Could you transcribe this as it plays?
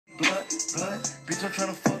Bitch, I'm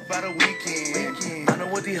tryna fuck by the weekend. I know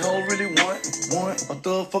what these hoes really want. A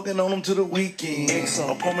thug fucking on them to the weekend.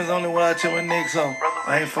 Apartments only where I tell my next hoe.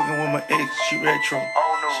 I ain't fucking with my ex, she retro.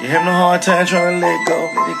 She having a hard time trying to let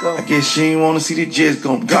go. I guess she ain't wanna see the jets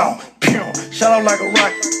go gone. Shot out like a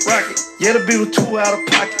rocket. Yeah, the bitch was too out of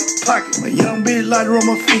pocket. My young bitch like her on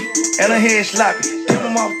my feet, and her head sloppy. Damn,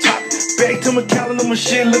 I'm off topic. Back to my calendar, my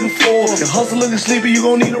shit looking for. The hustle looking sleepy, you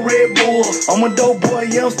gon' need a Red Bull. I'm a dope boy,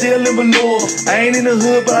 yeah, I'm still in velour. I ain't in the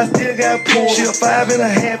hood, but I still got pulled. She a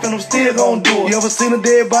 5.5, and I'm still gon' do it. You ever seen a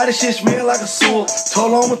dead body? Shit smell like a sewer.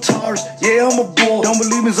 Told her I'm a Taurus, yeah, I'm a bull. Don't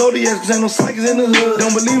believe in Zodiacs, cause ain't no psychics in the hood.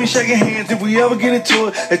 Don't believe in shaking hands if we ever get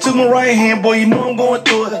into it. They took my right hand, boy, you know I'm going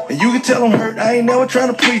through it. And you can tell I'm hurt, I ain't never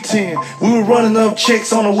trying to pretend. We were running up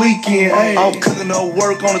checks on the weekend. I'm cooking up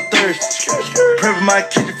work on a Thursday. Prepping my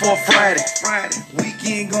kitchen for a Friday.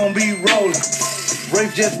 Weekend gon' be rolling.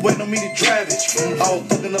 Rafe just waiting on me to drive it. I was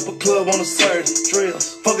fucking up a club on a Saturday.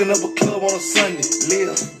 Drills. Fucking up a club on a Sunday.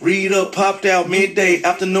 Live. Read up, popped out midday,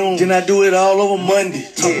 afternoon. Then I do it all over Monday.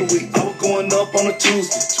 Top of the week. I was going up on a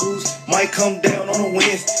Tuesday. Might come down on a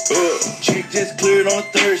Wednesday. Chick just cleared on a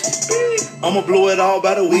Thursday. I'ma blow it all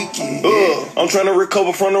by the weekend. I'm trying to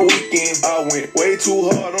recover from the weekend. I went way too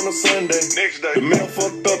hard on a Sunday. Next day, the mail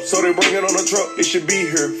fucked up, so they bring it on a truck. It should be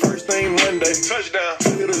here first thing Monday. Touchdown.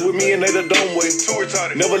 2 hitters with me and they the dumb way. Too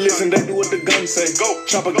retarded. Never listen, they do what the gun say. Go.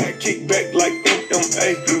 Chopper got kicked back like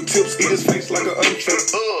MMA. Blue tips eat his face like an entree.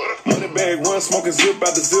 Money bag run, smoking zip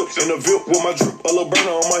out the zip. In a VIP with my drip, a little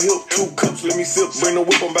burner on my hip. 2 cups, let me sip. Bring the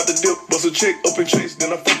whip, I'm about to dip. Bust a check up and chase,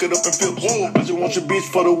 then I fuck it up and flip. I just want your bitch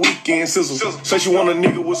for the weekend sizzle. Say she want a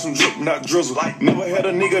nigga with some drip, not drizzle. Never had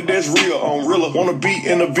a nigga that's real on Rilla. Wanna be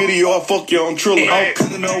in the video, I fuck you on Triller. I'm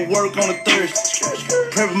cooking up work on a Thursday.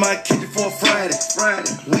 Prepping my kitchen for a Friday.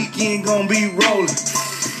 Weekend gon' be rolling.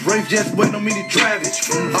 Rafe just waiting on me to drive it.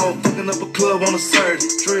 I was fucking up a club on a Saturday.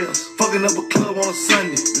 Drills. Fucking up a club on a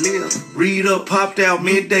Sunday. Live. Read up, popped out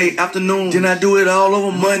midday, afternoon. Then I do it all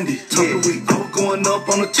over Monday. Top of the week. I was going up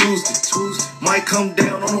on a Tuesday. Might come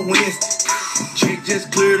down on a Wednesday. Chick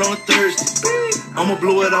just cleared on a Thursday. I'ma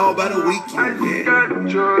blow it all by the weekend.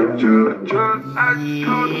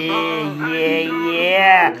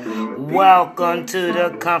 Yeah. Welcome to the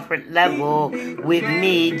comfort level with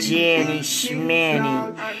me, Jenny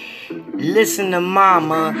Schmanny. Listen to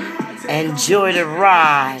mama, enjoy the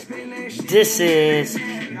ride. This is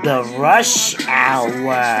the Rush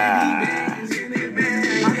Hour.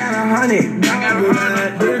 I got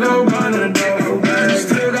 100, big old gun in the door.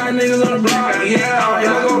 Still got niggas on the block, yeah,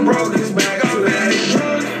 y'all gon' broke this back to that.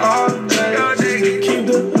 All day, keep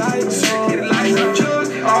the lights on.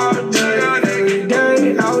 All day, every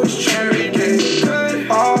day, I was trying to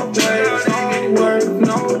get all day, all work,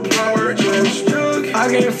 no play, just I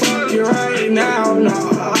can't fuck you right now, no,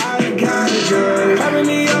 I got a drug. Having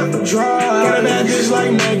me up the drug, got a bad bitch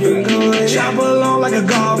like Megan Good. Chop along like a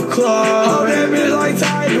golf club, hold that bitch like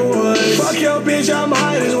Tiger Woods. Fuck your bitch, I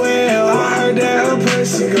might as well. I heard that her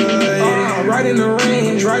pussy good. Right in the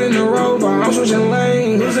range, right in the road, I'm switching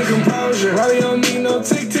lanes, losing composure. Probably don't need no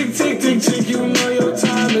tick, tick, tick, tick, tick. You know your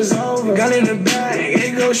time is over. Gun in the bag,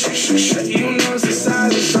 it go shh, shh, shh. You know it's the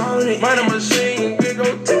silence on it. Mind a machine, it go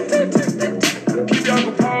tick, tick, tick, tick, tick. Keep y'all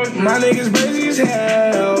composure. My niggas crazy as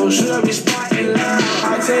hell. Should I be spotting loud?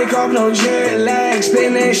 I take off no jet lag.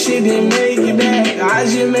 Spin that shit, then make it back. I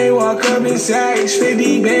just may walk up in sacks.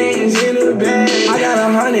 50 bands in the bag. I got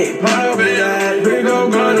 100, pop that. Big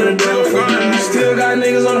old gun in the door for me. Still got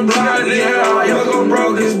niggas on the block, yeah. Y'all gon'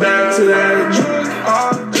 broke his back to that. Drug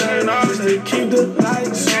all day, just to keep the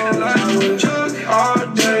lights on. I was drug all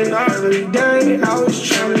day, every day. I was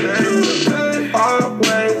trying to keep good.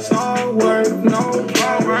 Always, all work, no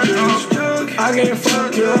power. I can't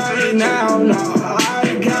fuck you right now, no,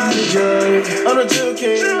 I got a drug. I'm the Jill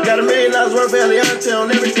King, got $1 million worth of Eliante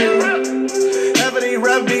on everything. Half of these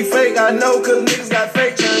rap be fake, I know, cause niggas got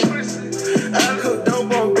fake chains. I cook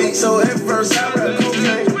dope on beat, so every verse I rap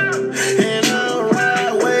cocaine. And I don't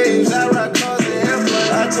ride waves, I ride cars and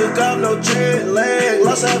airplanes. I took off no jet lag,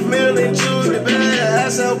 lost $500,000 jewelry bag. I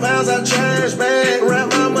sell pounds, I trash bag. Rap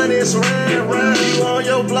my money, it's round. You on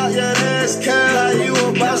your block, yeah, that's kind. Like you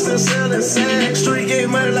a Boston selling sand. Street get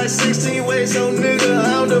money like 16 ways, so nigga,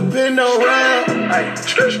 I don't depend on round. Ay,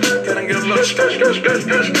 can I get a little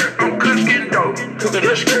I'm cooking dope.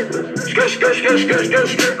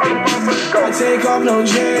 I take off no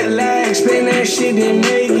jet lag, spin that shit, then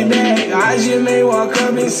make it back. I just may walk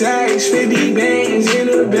up in sacks, 50 bands in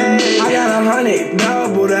the bag. I got 100,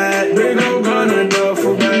 double that. Big old gun in the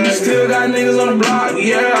duffel bag. Still got niggas on the block,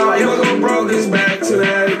 yeah. Y'all gon' broke his back to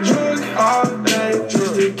that. Drug all day,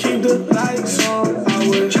 just to keep the lights on. I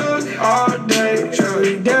would drug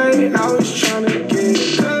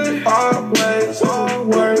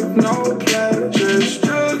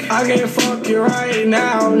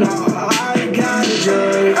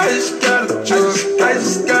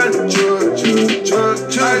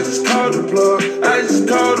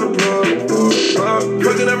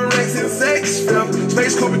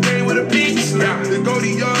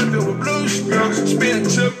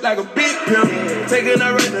like a big pimp. Taking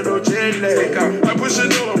that right to no jet lag. I push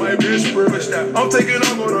it on my bitch, bro. I'm taking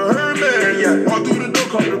off on a Herman. Walk through the door,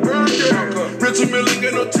 call the bird. Rich and Miller,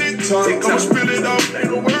 get no TikTok. I'ma spill it off,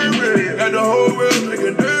 ain't no worry. Got the whole world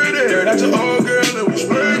drinking dirty. Got your old girl and we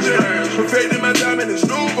splurging. Perfecting my diamond and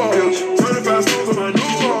snowball. 25 stones on my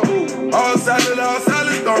new home. All solid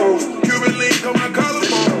stones. Cuban link on my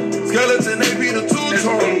collarbone. Skeleton AP the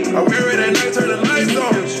two-tone. I wear it at night, turn the lights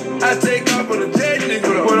on. I take off on a jet nigga.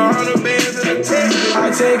 Put 100 bands in a tech.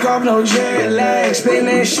 I take off no jet lag. Spin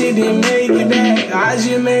that shit, then make it back. I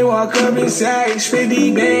just may walk up in sacks.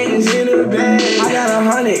 50 bands in a bag. I got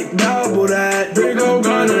 100, double that. Draco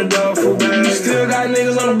gun and duffel bag. Still got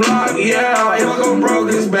niggas on the block, yeah. Y'all go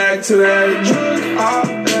broke, it's back to that. Drug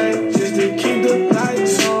all day, just to keep the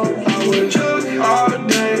lights on. I would drug all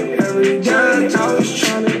day, every day. I was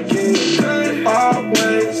trying to get good.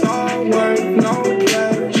 Always, all work, no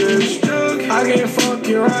play. Just drug. I can't fuck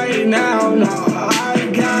you right now, no.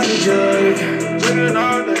 I got a drug. Drugging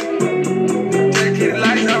all day. Just keep the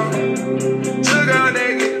lights on. Drug all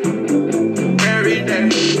day. Every day.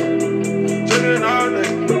 Drugging all day.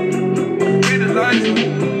 Keep the lights on.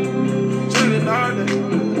 Drugging all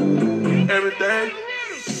day. Every day.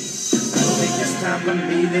 It's time for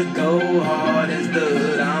me to go hard as the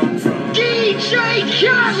hood I'm from. DJ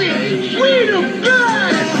Khaled, we the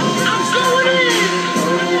best. I'm going in.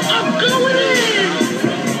 I'm going in.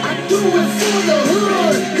 I do it for the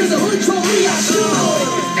hood, cause the hood told me I should.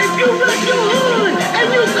 If you rep your hood and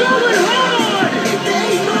you going hard, If there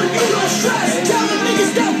ain't none, you don't stress. Tell the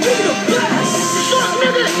niggas that we the best. fuck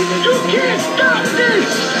nigga, you can't stop this.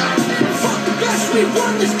 Fuck the best, we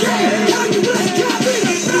won this game. How you bless, God be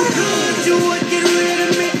the best. Do it, get rid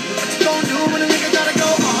of me. What you gon' do when a nigga gotta go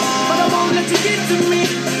on? But I won't let you get to me.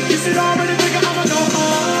 You should already figure I'ma go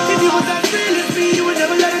on. If you was as real as me, you would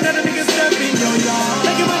never let another nigga step in your yard.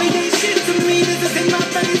 Like your money ain't shit to me. This is in my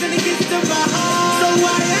face and it gets to my heart. So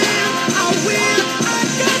I am, I will, I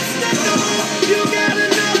got to know. You got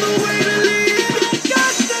another way to live. I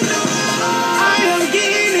got to know. I am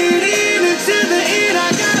getting it in until the end.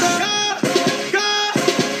 I gotta go.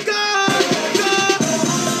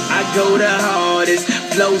 I go the hardest,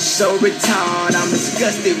 flow so retarded. I'm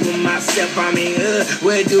disgusted with myself. I mean,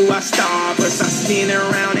 where do I start? First I spin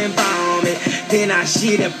around and bomb it, then I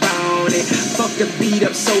shit up on it. Fuck the beat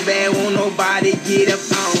up so bad, won't nobody get up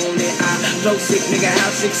on it. I flow sick, nigga, how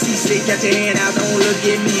sick, sick. Got your hand out, don't look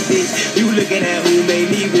at me, bitch. You looking at who made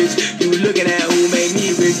me rich. You looking at who made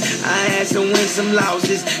me rich. I had some wins, some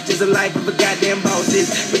losses, just a life of a goddamn bosses.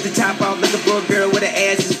 With the top off, looking for a girl with an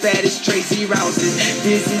ass as fat as Tracy Rouse's.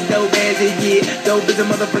 This is dope as it get, dope as a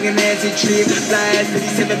motherfucking acid trip. Fly as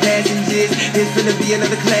 57 passengers, this finna be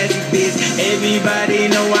another classic, bitch. Everybody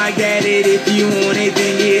know I got it. If you want it,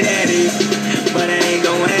 then get at it. But I ain't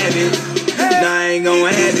gon' have it. No, I ain't gon'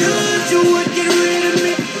 have it. You would get rid of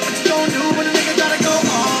me. What you gon' do when a nigga gotta go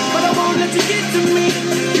on? But I won't let you get to me.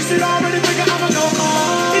 You should already figure I'ma go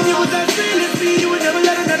on. If you was as real as me, you would never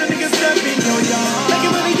let another nigga step in your yard. Like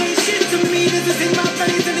your money ain't shit to me. This is in my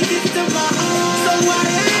face and it gets to my heart. So I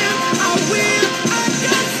am, I will, I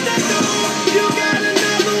got to know. You got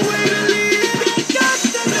another way to live. I got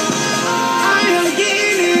to know. I am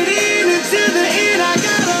getting it in until the end. I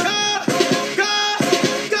gotta go.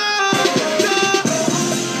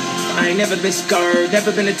 I ain't never been scared,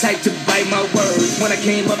 never been the type to bite my words. When I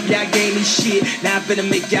came up, y'all gave me shit. Now I'm finna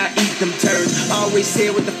make y'all eat them turds. Always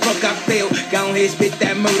said what the fuck I felt. Go ahead, spit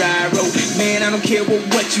that murder I wrote. Man, I don't care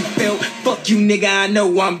what you felt. Fuck you, nigga, I know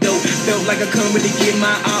I'm dope. Felt like I couldn't really give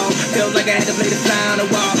my all. Felt like I had to play the fly on the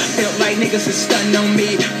wall. Felt like niggas was stunting on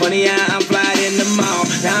me. Funny how I'm flying in the mall.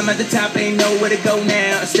 Now I'm at the top, ain't know where to go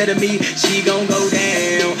now. Instead of me, she gon' go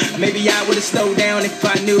down. Maybe I would've slowed down if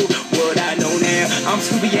I knew what I know now. I'm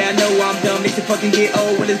stupid, yeah, I know I'm dumb. They can fucking get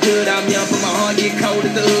old when it's good. I'm young, but my heart get cold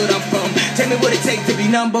at the hood I'm from. Tell me what it takes to be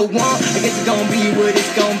number one. I guess it's gon' be what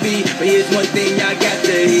it's gon' be. But here's one thing y'all got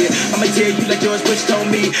to hear. I'ma tell you like George Bush told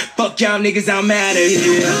me. Fuck y'all niggas, I'm out of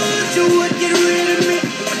here. You would get rid of me.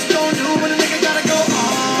 What you gon' do when a nigga gotta go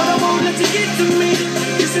on? But I won't let you get to me.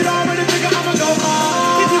 You should already figure I'ma go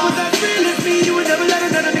on. If you was as real as me, you would never let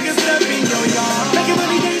another nigga step in your yard. Like your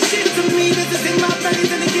money ain't shit to me. This is in my face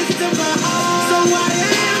and it gets to my heart. So I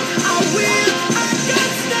am, I will, I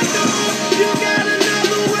got to know. You got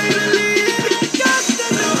another way to live. I got to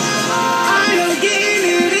know. I am getting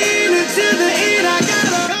it in until the end. I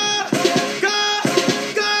gotta go.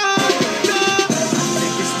 I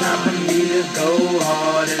think it's time for me to go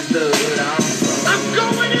hard as the hood I'm from. I'm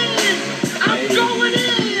going in. I'm going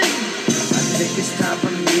in. I think it's time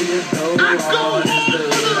for me to go I go hard as hard the for the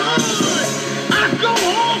hood I'm from. hood. I go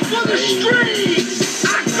hard for the streets. I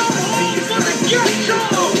go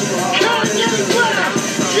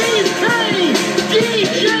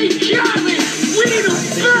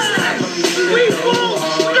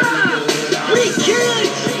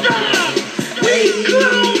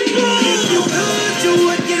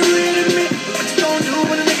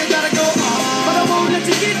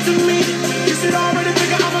to me. You should already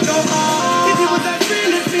figure I'ma go hard. If you was that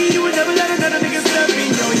real as me, you would never let another nigga step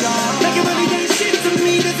in your yard. Like it really ain't shit to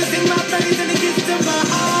me. This is in my face and it gets to my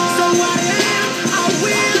heart. So I am, I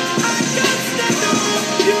will, I got to know.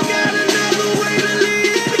 You got another way to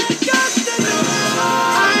live. I got to know.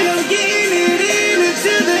 I am getting it in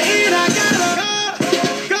until the end. I gotta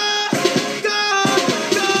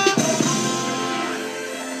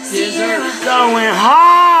Going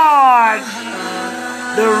hard.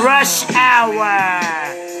 The rush hour.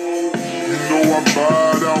 You know I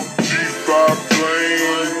bought out G5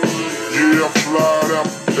 plane. Yeah, I flied out.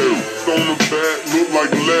 Elf on the back, look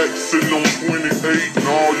like Lex sitting on 28.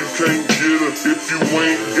 No, you can't get her if you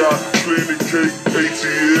ain't got plenty cake.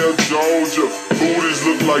 ATL, Georgia. Booties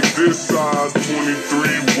look like this size.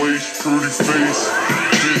 23 waist, pretty face.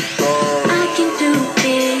 Big thighs. I can do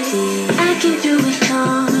it. I can do it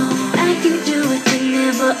long. I can do it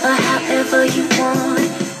whenever or however you want.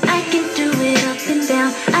 I can do it up and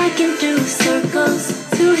down. I can do circles.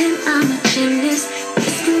 To him, I'm a gymnast.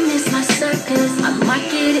 Houston is my circus. I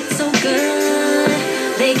market it so good.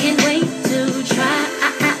 They can't wait to try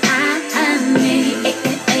me.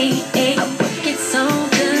 I work it so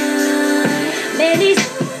good. Ladies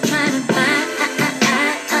trying to buy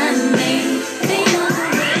me. They know the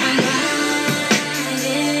way I ride it.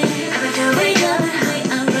 They know the way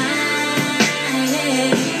I ride it.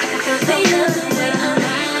 They know the way I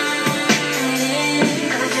ride it.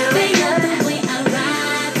 They know the way I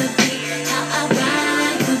ride the beat. How I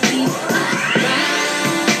ride the beat. I ride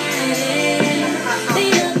it. They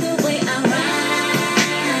know the way I ride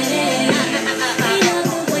it. They know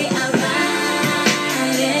the way I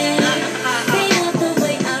ride it. They know the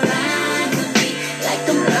way I ride the beat. Like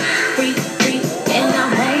I'm free, and I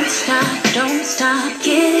won't stop, don't stop.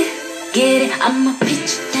 Get it. I'ma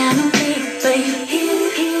pitch it down on me, baby. Hit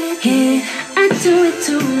it. I do it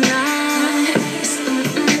tonight. It's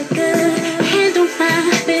good. Handle my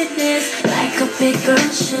business like a big girl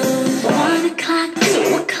should. 1 o'clock,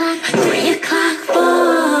 2 o'clock, 3 o'clock,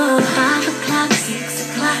 4, 5 o'clock,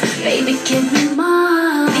 6 o'clock. Baby, give me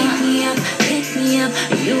more. Pick me up.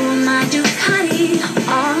 You are my Ducati.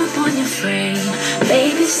 All up on your frame.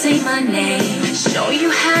 Baby, say my name. Show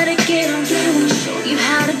you how to get 'em. Show you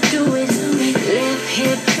how to do it. Left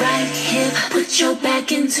hip, right hip. Put your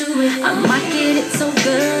back into it. I market it so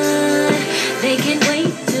good. They can't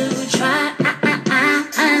wait to try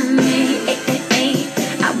me.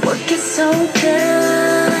 I work it so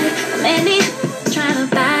good. Many trying to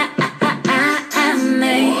buy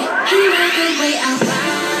me. He love the way I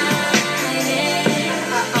ride it.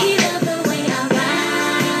 He love the way I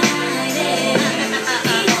ride it.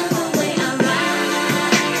 He love the way I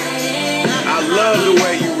ride it. I love the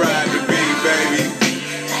way you ride the beat, baby.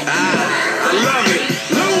 I love it.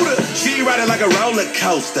 Luda, she ride it like a roller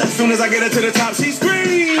coaster. Soon as I get her to the top, she screams.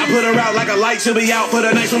 I put her out like a light, she'll be out for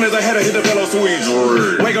the night. Soon as I hit the pillow, sweet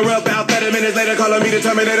dream. Wake her up out 30 minutes later, calling me the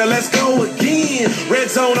Terminator. Let's go again. Red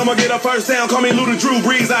zone, I'ma get a first down. Call me Luda Drew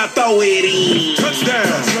Brees, I throw it in.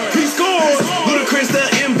 Touchdown, he scores. Ludacris the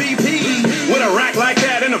MVP. With a rack like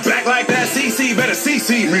that and a back like that, CC better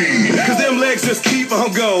CC me. Cause them legs just keep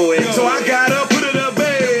on going. So I got up, put it up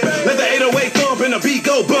bed. Let the 808 thump and the beat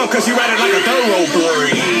go bump. Cause she ride it like a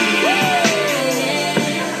thoroughbred.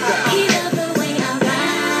 He love the way I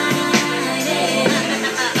ride it.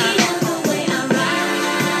 He love the way I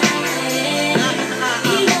ride it.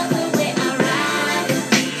 He love the way I ride the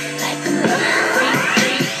beat like a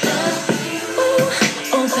ooh.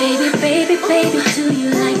 Oh baby, do you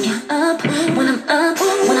like it up? When I'm up,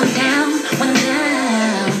 when I'm down, when I'm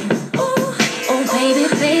down. Ooh. Oh baby,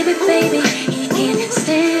 you can't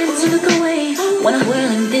stand to look away when I'm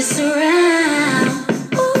whirling this around.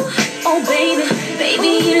 Ooh. Oh baby,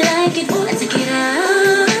 you like it? I take it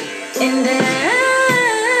up and down.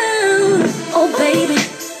 Oh baby,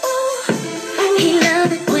 he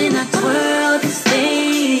love it when I twirl this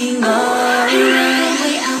thing all around. The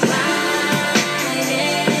way I ride it.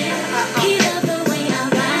 He love the way I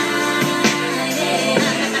ride it.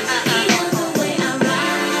 He love the way I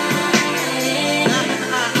ride it.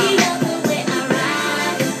 He love the way I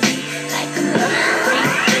ride the beat like a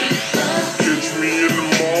Catch me in the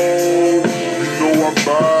mall. You know I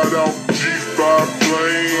bought out G5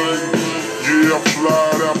 plane. Yeah, I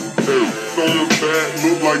flied out. Elf on the back,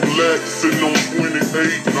 look like Lex sitting on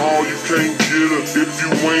 28. No, you can't get her if you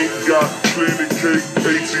ain't got plenty cake.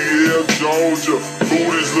 ATL, Georgia.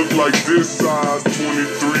 Booties look like this size.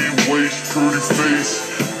 23 waist, pretty face.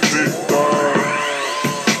 Big thighs.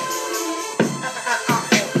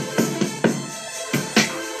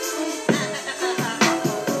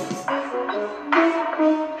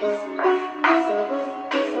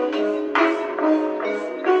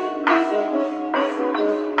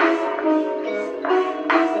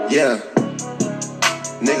 Yeah.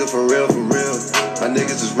 Nigga for real, for real. My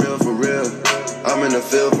niggas is real for real. I'm in the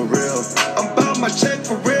field for real. I'm about my check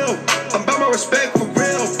for real. I'm about my respect for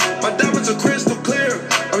real. My diamonds are crystal clear.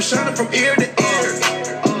 I'm shining from ear to ear.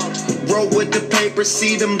 Roll with the paper,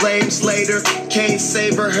 see them lames later. Can't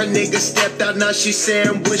save her, her nigga stepped out, now she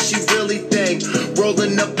saying what she really think.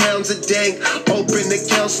 Rolling up pounds a day, open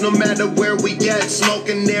accounts no matter where we at.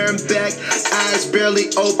 Smoking there and back, eyes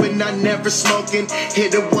barely open, I never smoking.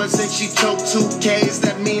 Hit her once and she choked 2 Ks,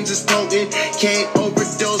 that means it's potent. Can't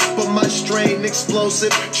overdose, but my strain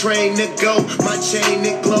explosive. Train to go, my chain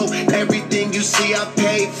it glow. Everything you see I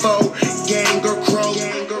paid for, gang or crow.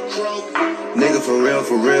 Nigga for real,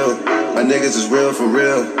 for real. My niggas is real for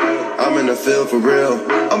real. I'm in the field for real.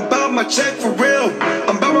 I'm about my check for real.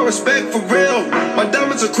 I'm about my respect for real. My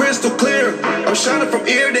diamonds are crystal clear. I'm shining from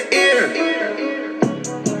ear to ear.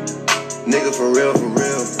 Nigga for real, for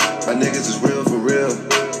real. My niggas is real for real.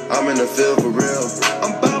 I'm in the field for real.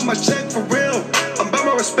 I'm about my check for real. I'm about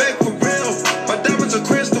my respect for real. My diamonds are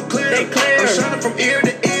crystal clear. They clear. I'm shining from ear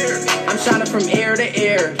to ear. I'm shining from ear to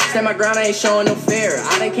ear. Stand my ground, I ain't showing no fear.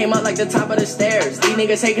 I done came up like the top of the stairs. These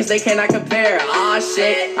niggas hate cause they cannot compare. Aw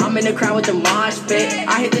shit, I'm in the crowd with the mosh pit.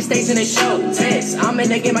 I hit the stage and they show tits. I'm in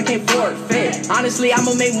the game, I can't forfeit. Honestly,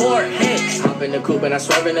 I'ma make more hits. Hop in the coupe and I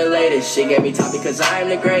swerve in the latest. She gave me top because I am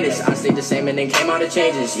the greatest. I stayed the same and then came out of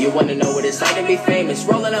changes. You wanna know what it's like to be famous.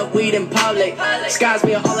 Rolling up weed in public. Skies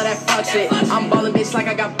me all of that fuck shit. I'm ballin' bitch like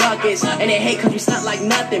I got buckets. And they hate cause we stunt like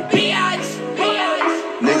nothing. Biatch.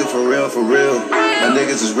 Nigga for real, for real. My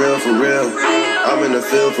niggas is real for real. I'm in the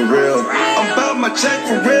field for real. I'm about my check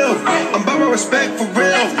for real. I'm about my respect for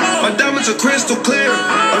real. My diamonds are crystal clear.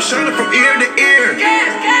 I'm shining from ear to ear.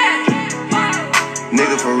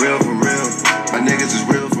 Nigga for real, for real. My niggas is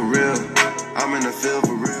real for real. I'm in the field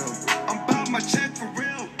for real. I'm about my check for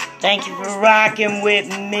real. Thank you for rocking with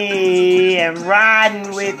me and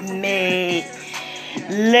riding with me.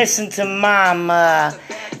 Listen to Mama.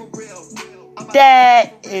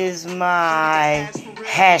 That is my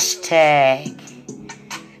hashtag.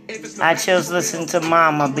 I chose listen to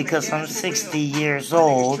Mama because I'm 60 years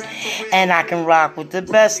old and I can rock with the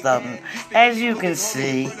best of them. As you can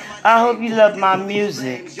see, I hope you love my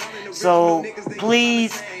music. So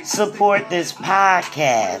please support this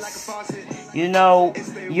podcast. You know,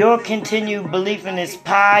 your continued belief in this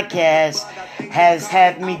podcast has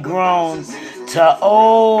had me grown to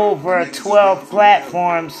over 12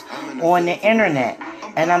 platforms on the internet.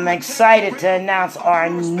 And I'm excited to announce our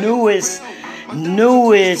newest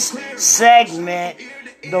segment,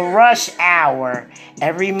 The Rush Hour,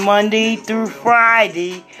 every Monday through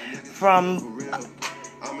Friday from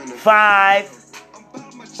 5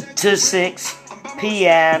 to 6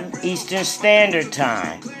 p.m. Eastern Standard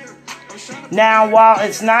Time. Now, while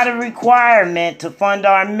it's not a requirement to fund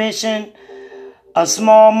our mission, a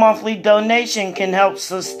small monthly donation can help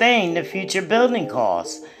sustain the future building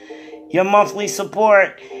costs. Your monthly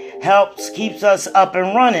support keeps us up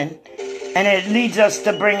and running, and it leads us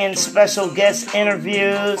to bring in special guest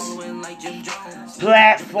interviews,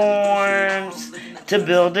 platforms to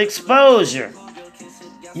build exposure.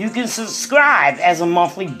 You can subscribe as a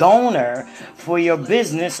monthly donor for your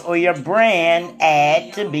business or your brand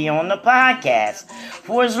ad to be on the podcast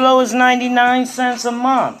for as low as 99 cents a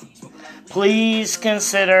month. Please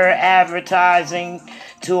consider advertising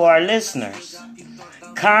to our listeners.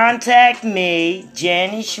 Contact me,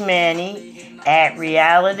 Janny Schmanny, at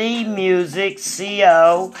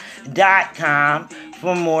realitymusicco.com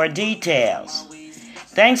for more details.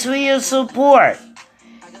 Thanks for your support.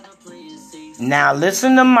 Now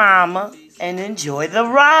listen to Mama and enjoy the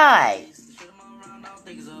ride.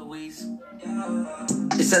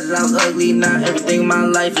 They said that I was ugly, now everything in my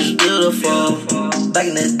life is beautiful. Back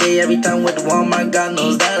in the day, every time I went to Walmart, God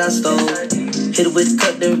knows that I stole. Hit it with the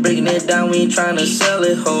cut, then breaking it down, we ain't trying to sell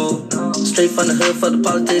it whole. Straight from the hood for the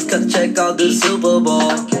politics, cut the check out the Super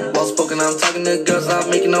Bowl. Well spoken, I'm talking to girls, I'm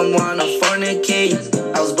making them wanna fornicate.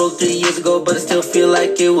 I was broke 3 years ago, but I still feel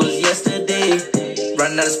like it was yesterday.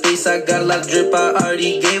 Running out of space, I got a lot of drip I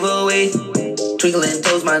already gave away. Twinkling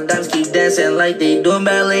toes, my dimes keep dancing like they doing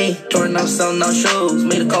ballet. Touring off, selling out shows,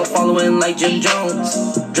 made a call following like Jim Jones.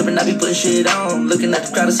 Dripping, I be putting shit on, looking at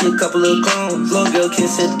the crowd, I see a couple of clones. Little girl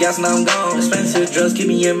kiss, hit the gas, now I'm gone. Expensive drugs keep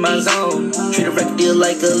me in my zone. Treat a record deal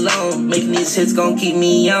like a loan, making these hits gon' keep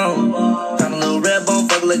me on. Found a little red bone,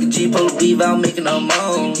 fuck like a G-Polo, leave out making them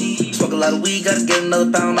moan. Smoke a lot of weed, gotta get another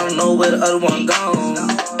pound, I don't know where the other one gone.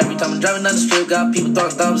 Every time I'm driving down the strip, got people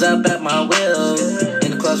throwing thumbs up at my wheel. In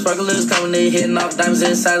the club, club sparklers coming in, hitting off diamonds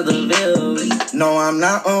inside of the Ville. No, I'm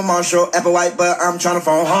not on Marshall Applewhite, but I'm trying to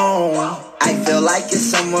phone home. I feel like it's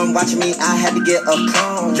someone watching me, I had to get a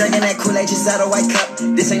clone. Drinking that Kool-Aid just out of white cup,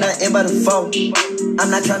 this ain't nothing but a foe. I'm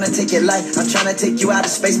not trying to take your life, I'm trying to take you out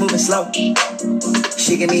of space moving slow.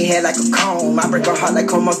 She give me head like a comb, I break her heart like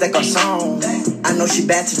Como de Garçon. I know she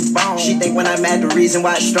bad to the bone, she think when I'm mad the reason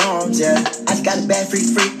why it storms, yeah. I just got a bad freak,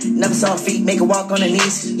 never saw her feet, make her walk on her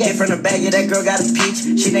knees. Yeah, from the bag, yeah, that girl got a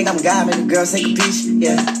peach. She think I'm a guy, make the girl take a peach,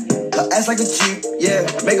 yeah. Her ass like a Jeep, yeah,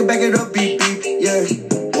 make her back it up, beep, beep, yeah.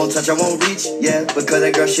 Won't touch, I won't reach, yeah, because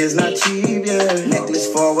that girl shit's not cheap, yeah.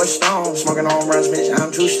 Necklace forward stone, smoking on runs, bitch,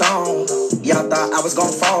 I'm too stoned. Y'all thought I was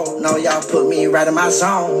gon' fall, no, y'all put me right in my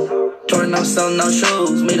zone. Touring up, selling out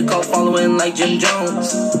shows, made a call following like Jim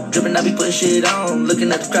Jones. Drippin', I be putting shit on,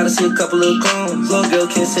 looking at the crowd, I see a couple of clones. Little girl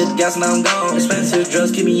kiss, hit the gas, now I'm gone. Expensive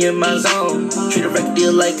drugs, keep me in my zone. Treat a record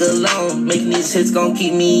deal like a loan, making these hits gon'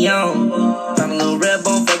 keep me on. Found a little red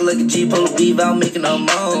bone, fuck like a G, polo beef out, making a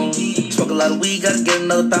moan. Smoke a lot of weed, gotta get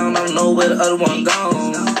another pound, I don't know where the other one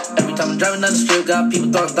gone. Every time I'm driving down the strip, got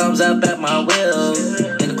people throwing thumbs up at my wheel.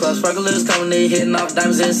 In the club, sparklers coming in, hitting off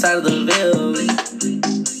diamonds inside of the Ville.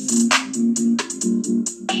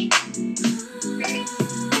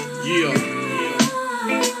 Yeah,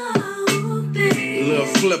 little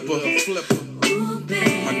flipper,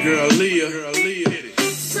 my girl Leah.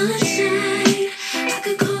 Sunshine, I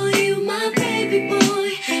could call you my baby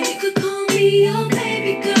boy. You could call me your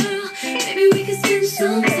baby girl. Maybe we could spend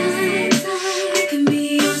some time. I can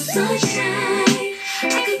be your sunshine.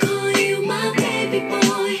 I could call you my baby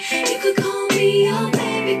boy. You could call me your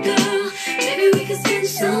baby girl. Maybe we could spend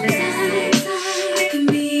some time. I can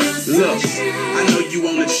be your sunshine. I know you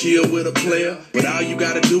wanna chill with a player, but all you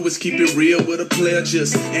gotta do is keep it real with a player.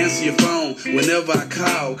 Just answer your phone whenever I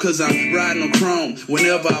call, cause I'm riding on chrome.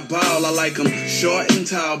 Whenever I ball, I like them short and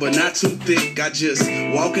tall, but not too thick. I just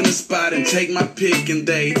walk in the spot and take my pick, and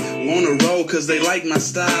they wanna roll cause they like my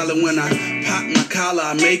style. And when I pop my collar,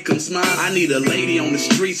 I make them smile. I need a lady on the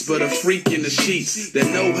streets, but a freak in the sheets that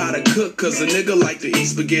know how to cook, cause a nigga like to eat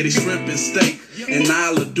spaghetti, shrimp, and steak. And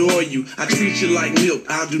I'll adore you, I treat you like milk,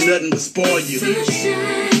 I'll do nothing but spoil you.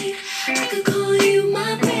 Sunshine, I could call you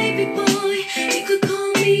my baby boy. You could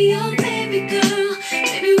call me your baby girl.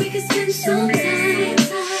 Maybe we could spend some time.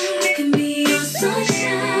 I can be your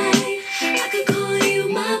sunshine. I could call you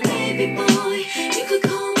my baby boy. You could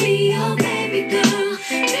call me your baby girl.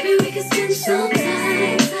 Maybe we could spend some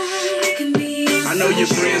time. I can be your I know your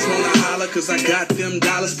friends wanna holler, cause I got them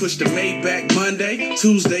dollars. Push the Maybach Monday,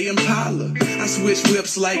 Tuesday Impala. I switch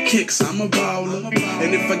whips like kicks, I'm a baller.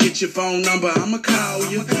 And if I get your phone number, I'ma call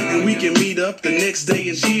you. And we can meet up the next day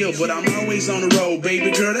and chill. But I'm always on the road,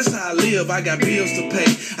 baby girl, that's how I live. I got bills to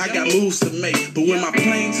pay, I got moves to make. But when my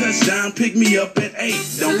plane touch down, pick me up at 8.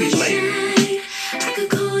 Don't be late. I could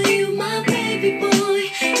call you my baby boy.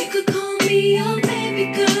 You could call me your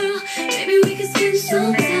baby girl. Maybe we could spend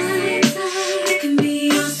some time. I can be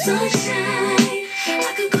your sunshine.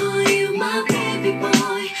 I could call you my baby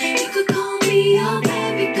boy. You could call me your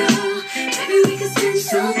baby girl. Maybe we could spend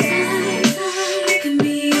some time. I can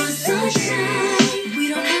be your sunshine. We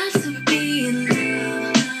don't have to be in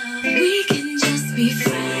love. We can just be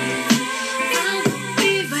friends. I will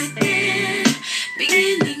be right there,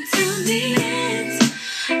 beginning to the end.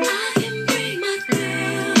 I can bring my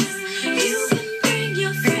girls, you can bring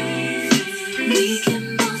your friends. We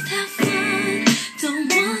can both have fun. Don't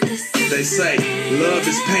want this. They say love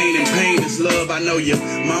is pain and pain is love. I know your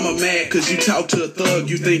mama mad cause you talk to a thug.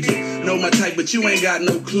 You think you know my type, but you ain't got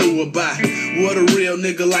no clue about what a real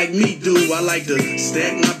nigga like me do. I like to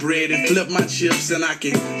stack my bread and flip my chips, and I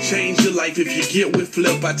can change your life if you get with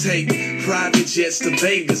Flip. I take private jets to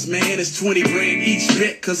Vegas, man. It's 20 grand each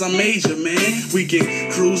bet cause I'm major, man. We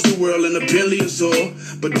can cruise the world in a Bentley Azure,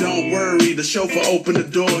 but don't worry, the chauffeur opened the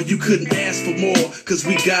door. You couldn't ask for more cause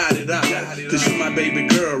we got it out. Cause you my baby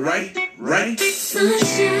girl, right? Right?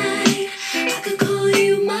 Sunshine, I could call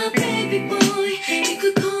you my baby boy. You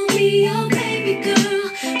could call me your baby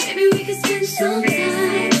girl. Maybe we could spend some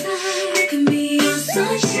time. I can be your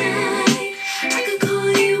sunshine. I could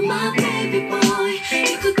call you my baby boy.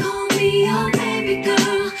 You could call me your baby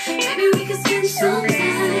girl. Maybe we could spend some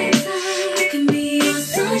time. I can be your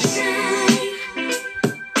sunshine.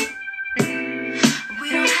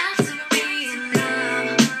 We don't have to be in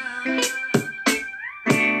love.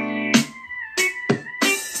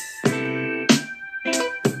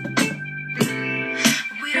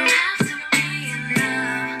 We don't have to be in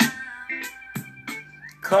love.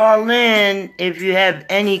 Call in if you have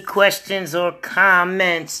any questions or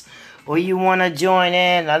comments, or you want to join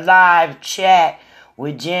in a live chat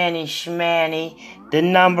with Janny Schmanny. The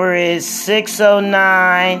number is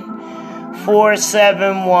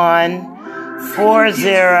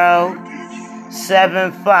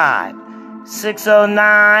 609-471-4075.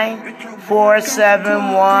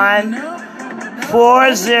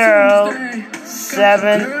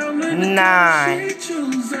 609-471-4079.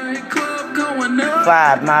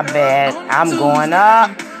 5, my bad. I'm going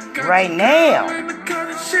up right now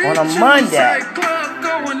on a Monday.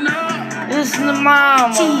 Listen to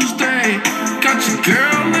Mama. Tuesday, got your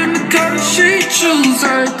girl in the cut. She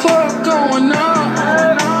Tuesday, club going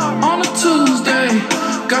up. On a Tuesday,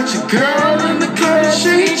 got your girl in the cut.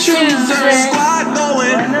 She Tuesday, Squad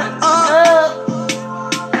going up.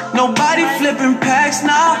 Nobody flipping packs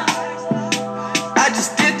now. I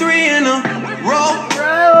just did 3 in a row.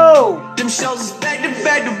 Them shows is back to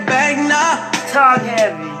back to back now. Talk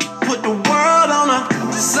heavy. Put the world on a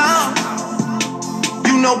sound.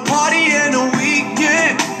 You know, party in the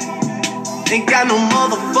weekend. Ain't got no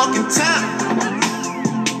motherfucking time.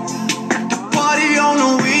 The party on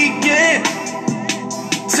the weekend.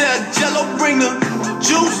 Tell Jello bring the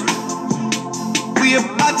juice. We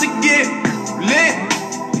about to get lit.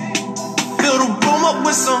 Fill the room up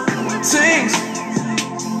with some things.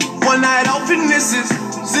 One night off and this is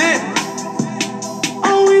it.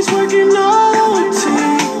 Always working OT.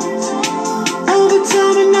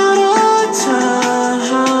 Overtime and not on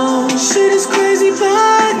time. Shit is crazy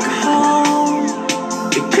back home.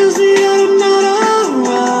 It kills me that I'm not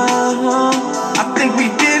around. I think we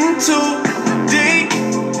getting too deep.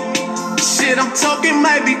 Shit I'm talking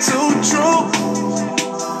might be too true.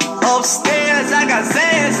 Upstairs I got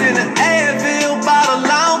Zans in the Advil bottle. I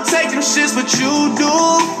don't take them shits, but you do.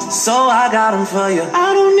 So I got them for you.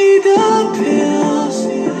 I don't need the pills.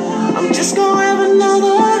 I'm just gonna have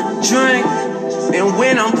another drink. And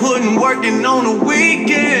when I'm putting working on the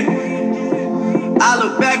weekend, I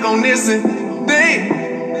look back on this and think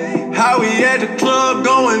how we at the club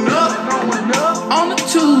going up. on a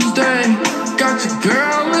Tuesday, got your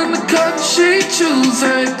girl in the cut. She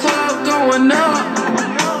Tuesday, club going up.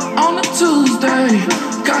 On a Tuesday,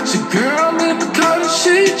 got your girl in the cut.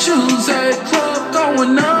 She Tuesday, club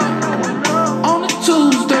going up. On a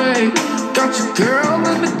Tuesday, got your girl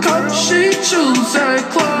in the cut. She Tuesday,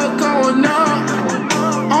 club going up.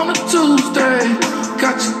 On a Tuesday,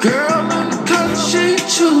 got your girl in the cut. She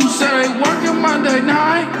Tuesday, working Monday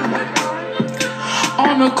night.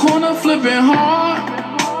 On the corner flipping hard.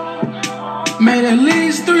 Made at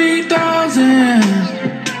least 3,000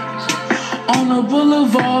 on the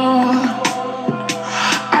boulevard.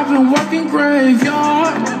 I've been working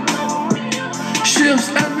graveyard shifts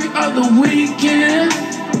every other weekend.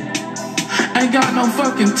 Ain't got no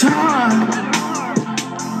fucking time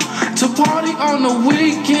to party on the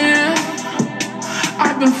weekend.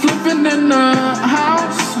 I've been flipping in the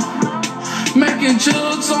house, making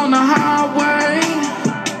jugs on the highway.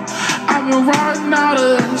 I've been riding out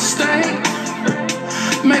of state,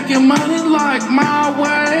 making money like my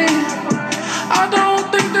way. I don't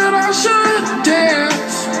think that I should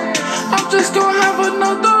dance. I'm just gonna have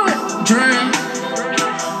another drink.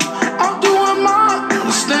 I'm doing my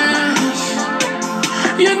stance.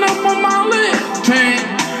 You know my Molly pink.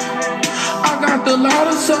 I got the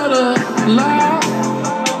loudest of the loud.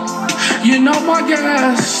 You know my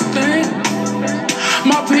gas stink.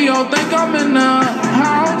 My P.O. think I'm in the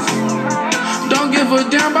house. Don't give a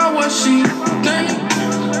damn about what she think.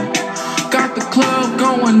 Got the club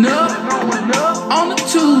going up on a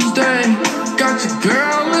Tuesday. Got your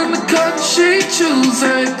girl in the cut. She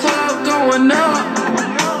Tuesday, club going up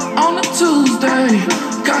on a Tuesday.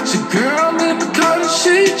 Got your girl in the cut.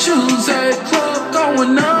 She Tuesday, club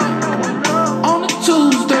going up on a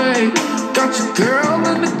Tuesday. Got your girl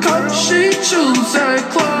in the cut. She Tuesday,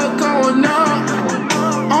 club going up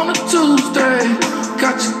on a Tuesday.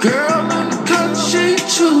 Got your girl in the cut. She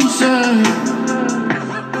Tuesday.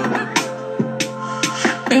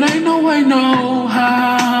 It ain't no way, no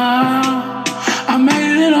how. I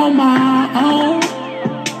made it on my own.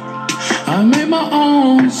 I made my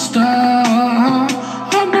own style.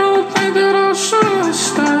 I don't think that I should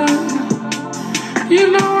stay. You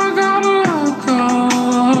know I gotta go.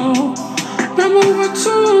 Been moving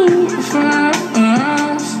too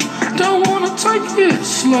fast. Don't wanna take it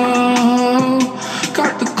slow.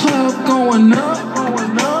 Got the club going up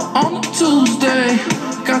on a Tuesday.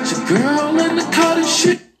 Got your girl in the cut and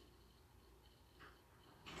shit.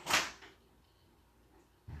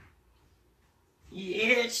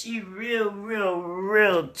 Yeah, she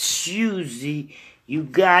real choosy. You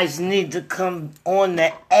guys need to come on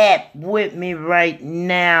the app with me right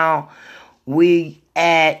now. We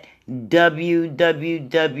at www.anchor.fm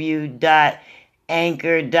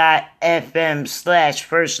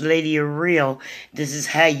Anchor.fm/First Lady of Real. This is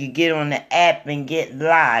how you get on the app and get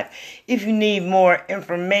live. If you need more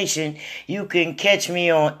information, you can catch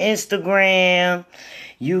me on Instagram.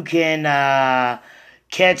 You can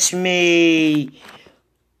catch me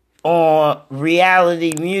on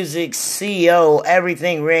Reality Music CO,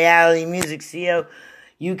 everything Reality Music CO.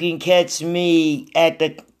 You can catch me at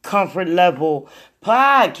the Comfort Level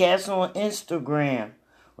Podcast on Instagram.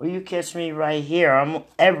 Or you catch me right here. I'm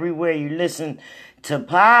everywhere you listen to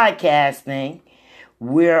podcasting.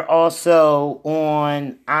 We're also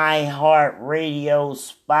on iHeartRadio,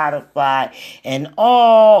 Spotify, and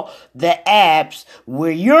all the apps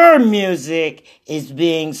where your music is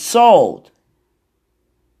being sold.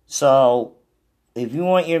 So, if you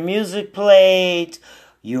want your music played,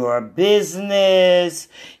 your business,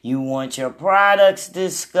 you want your products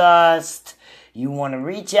discussed, you want to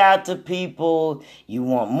reach out to people, you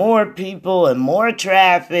want more people and more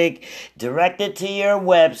traffic directed to your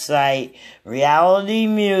website, Reality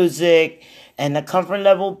Music, and the Comfort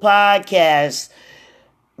Level Podcast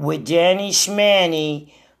with Danny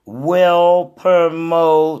Schmanny will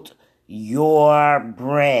promote your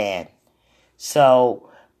brand. So,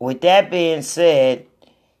 with that being said,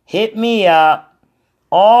 hit me up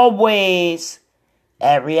always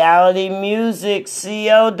at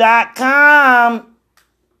realitymusicco.com.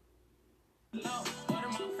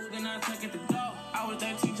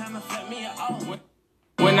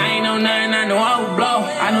 When I ain't know nothing, I know I would blow.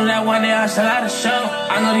 I know that one day I sell out a show.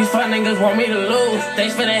 I know these fuck niggas want me to lose.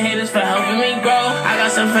 Thanks for the haters for helping me grow. I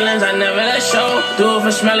got some feelings I never let show. Do it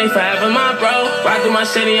for Smelly, forever my bro. Ride through my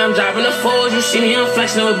city, I'm dropping the fools. You see me, I'm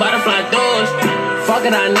flexing with butterfly doors. Fuck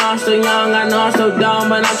it, I know I'm still young, I know I'm still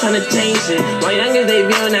dumb, but I'm tryna change it. My youngest, they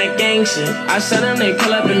be on that gang shit. I send them, they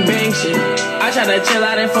pull up and bang shit. I try to chill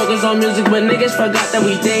out and focus on music, but niggas forgot that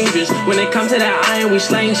we dangerous. When it comes to that iron, we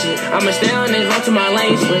slang shit. I'ma stay on this road to my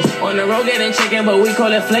lane switch. On the road getting chicken, but we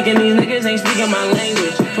call it flicking. These niggas ain't speaking my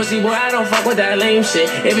language. Pussy boy, I don't fuck with that lame shit.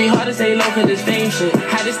 It be hard to stay low cause it's fame shit.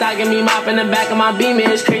 Had to start getting me mop in the back of my beam,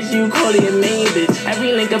 it's crazy you call it your main bitch.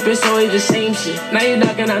 Every link up is always the same shit. Now you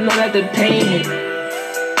ducking, I know that the pain hit.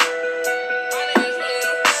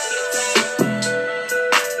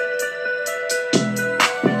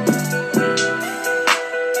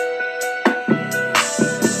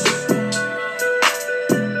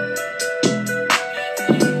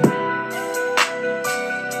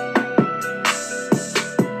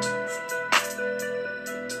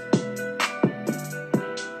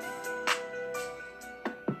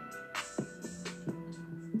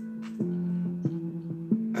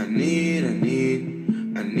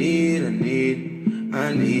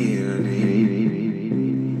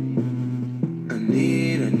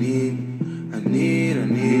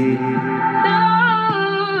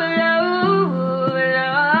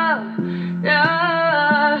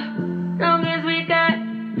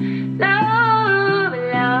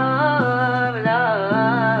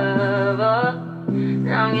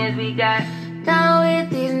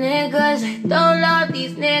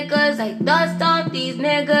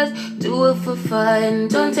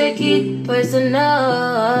 Don't take it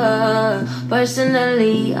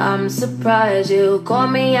personally, I'm surprised you call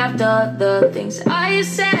me after the things I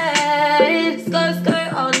said.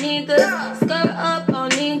 Skirt on niggas, skirt up on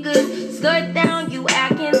niggas, skirt down, you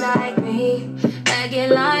acting like me,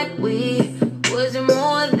 acting like we wasn't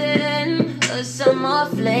more than a summer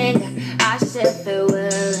fling. I said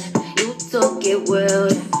farewell, you took it well.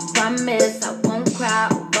 Promise I won't cry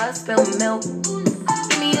over spilled milk.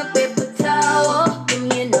 Give me a paper towel, give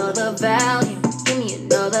me another value, give me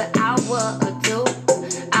another hour or two,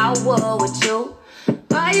 hour with you.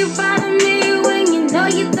 Why you bother me when you know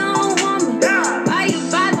you don't want me? Why you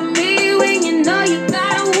bother me when you know you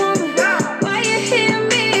got a woman? Why you hit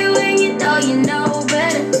me when you know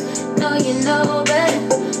better? Know you know better,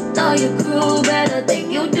 know your crew better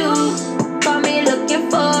than you do. Got me looking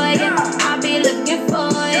for you, I'll be looking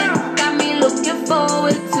for you. Got me looking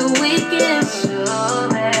forward to weekends. Sure,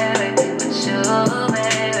 baby, sure,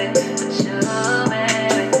 baby, sure,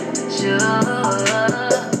 baby, sure.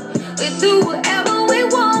 We do whatever we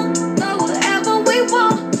want, go wherever we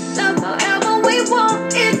want, love however we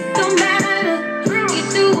want. It don't matter. We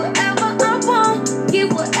do whatever I want, give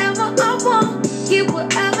whatever I want, give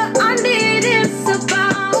whatever I need. It's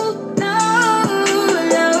about love,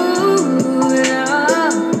 love,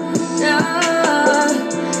 love, love.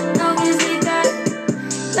 Long as we got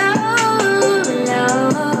love,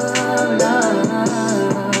 love, love.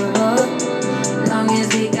 Long as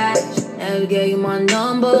we got you. Never gave you my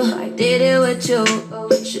number, I did it with you.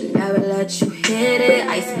 Should never let you hit it,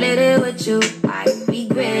 I split it with you. I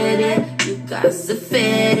regret it. You got a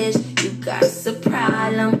fetish, you got a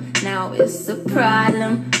problem. Now it's a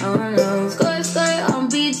problem. Oh no. Skirt, skirt on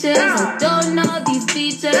beaches. I don't know these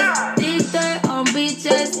beaches. Dig dirt on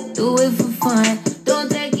beaches. Do it for fun.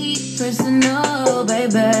 Don't take it personal,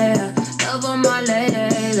 baby. Love on my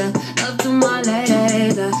lady. Love to my lady.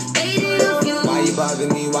 Lady of you. Why you bother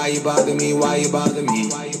me? Why you bother me? Why you bother me?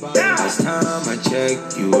 Last time I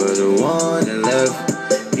checked, you were the one that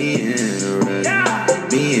left me in a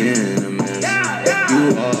wreck, me in a mess.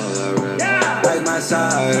 You all I rep, like my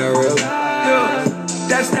side I rep.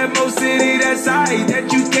 That's that Mo City, that side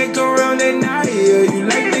that you can't go around at night. You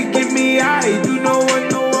like to give me eye, do no one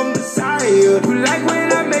know I'm Messiah. You like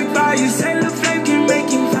when I make fire, you say the flame can make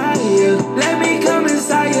him fire. Let me come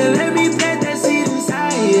inside you, let me plant that seed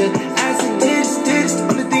inside you. As a ditch,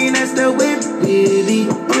 only thing that's still with me.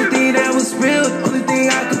 Only thing that was real, only thing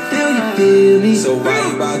I could feel, you feel me. So why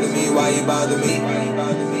you bother me? Why you bother me?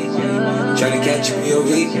 Trying to catch me a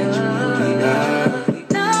week.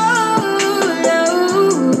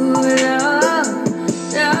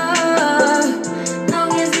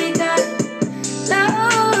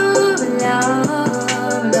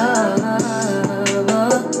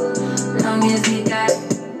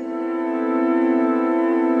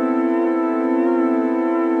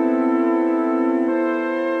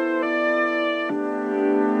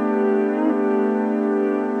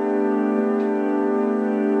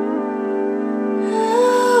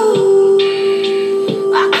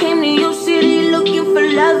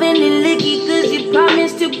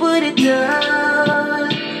 Put it down.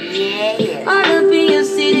 Yeah. All up in your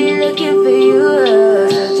city looking for you,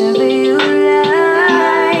 searching for you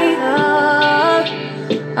like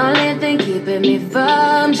only thing keeping me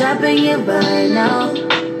from dropping you right now.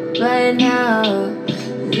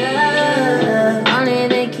 Love. Only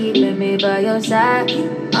thing keeping me by your side.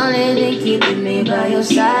 Only thing keeping me by your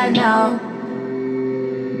side now.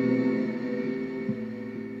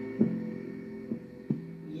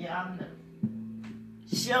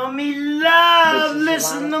 Show me love,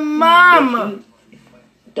 listen to mama.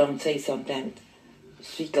 Don't say something.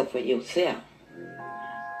 Speak up for yourself.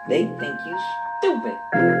 They think you stupid.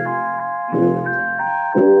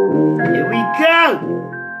 Here we go.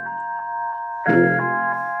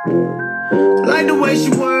 Like the way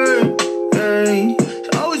she work, hey. She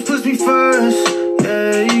always puts me first,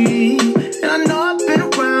 hey. And I know I've been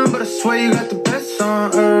around, but I swear you got the best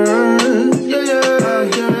on earth.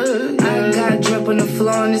 I got drip on the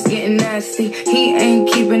floor and it's getting nasty. He ain't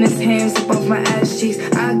keeping his hands up off my ass cheeks.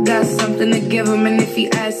 I got something to give him, and if he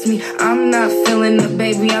asks me, I'm not feeling it,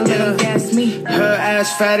 baby, I let him gas me. Her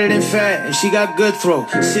ass fatter than fat, and she got good throat.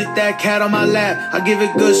 Sit that cat on my lap, I give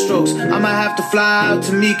it good strokes. I might have to fly out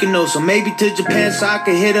to Mykonos, or maybe to Japan so I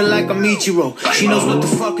can hit her like a Michiro. She knows what the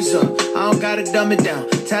fuck is up, I don't gotta dumb it down.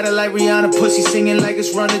 Tatted like Rihanna, pussy singing like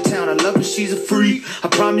it's run to town. I love her, she's a freak. I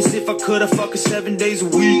promise if I could, I'd fuck her 7 days a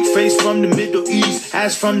week. Face from the Middle East,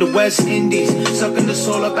 ass from the West Indies. Sucking the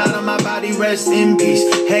soul up out of my body, rest in peace.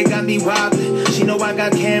 Head got me wobbling, she know I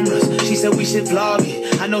got cameras. She said we should vlog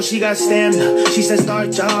it, I know she got stamina. She said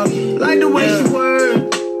start jogging. Like the way she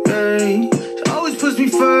work, hey. She always puts me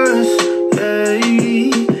first,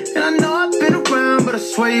 hey. And I know I've been around, but I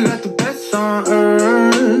swear you got the best on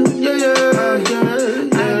earth.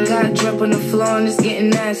 I got drip on the floor and it's getting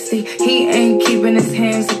nasty. He ain't keeping his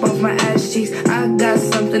hands up off my ass cheeks. I got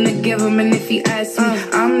something to give him, and if he asks me,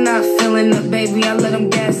 I'm not feeling it, baby, I let him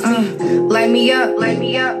gas me. Light me up, light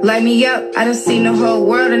me up, light me up. I done seen the whole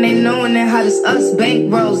world and they knowing that hot as us.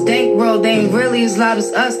 Bank rolls, dank roll, they ain't really as loud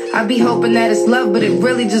as us. I be hoping that it's love, but it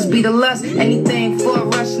really just be the lust. Anything for a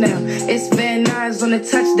rush now. It's Van Nuys on the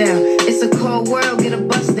touchdown. It's a cold world, get a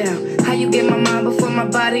bust down. How you get my mind before my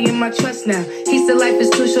body and my trust now? He said life is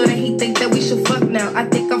too short and he think that we should fuck now. I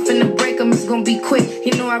think I'm finna break him, it's gonna be quick.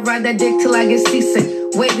 You know I ride that dick till I get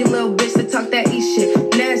seasick. Wavy little bitch that talk that E shit.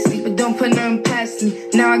 Nasty, but don't put nothing past me.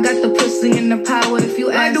 Now I got the pussy and the power if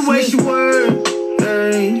you ask me. Like the way she work,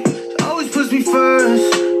 hey. She always puts me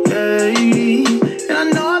first, hey. And I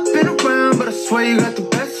know I've been around, but I swear you got the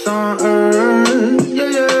best on earth.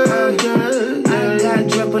 I got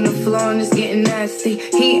drip on the floor and it's getting nasty.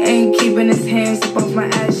 He ain't keeping his hands up off my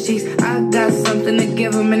ass cheeks. I got something to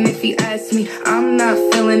give him, and if he asks me, I'm not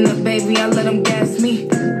feeling it, baby, I let him gas me.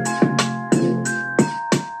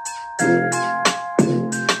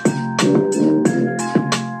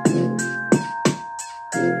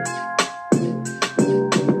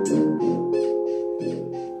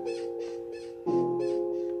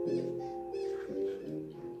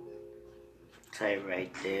 Say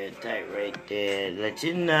right there, tight right there. Let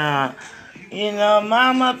you know,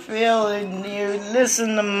 Mama feeling you.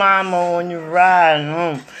 Listen to Mama when you ride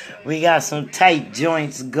home. We got some tight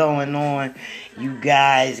joints going on. You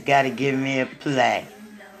guys gotta give me a play.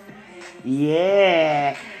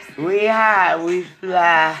 Yeah, we high, we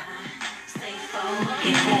fly.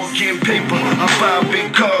 Getting paper, I buy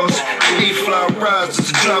big cars. 8 fly rides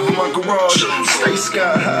to drive in my garage. Stay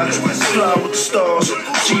sky high, fly with the stars.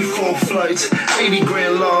 G4 flights, 80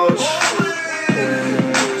 grand large.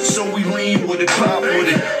 So we lean with it, pop with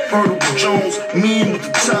it. Vertical Jones, mean with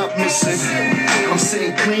the top missing. I'm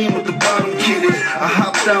sitting clean with the bottom kitted. I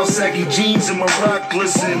hopped out, saggy jeans and my rock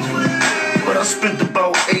glisten. But I spent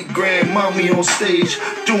about 8 grand, mommy on stage,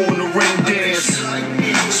 doing the ring dance.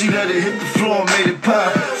 She let it hit the floor, made it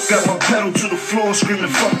pop. Got my pedal to the floor, screaming,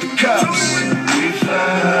 fuck the cops. We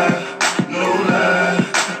fly, no lie,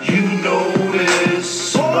 you know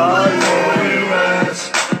this. Glory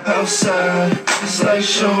rides, outside, it's like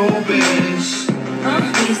showbiz.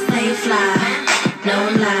 We stay fly, no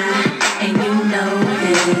lie, and you know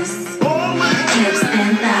this. Hips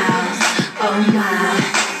and thighs, oh my,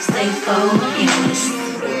 stay focused.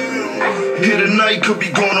 Here tonight, could be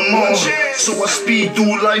gone tomorrow. So I speed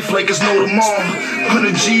through life like it's no tomorrow.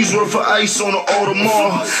 100 G's worth of ice on the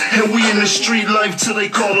Audemars. And we in the street life till they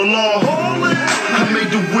call alarm. I made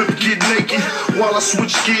the whip get naked while I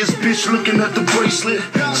switch gears, bitch, looking at the bracelet.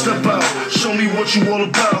 Step out, show me what you all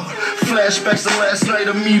about. Flashbacks to last night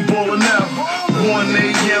of me balling out. 1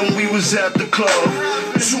 a.m. we was at the club.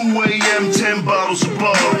 2 a.m. 10 bottles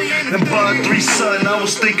above. And by 3 son I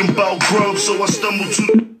was thinking about grub, so I stumbled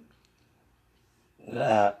to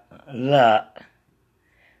Look,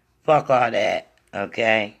 fuck all that,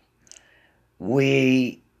 okay?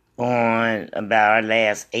 We on about our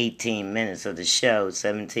last 18 minutes of the show,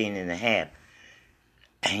 17 and a half.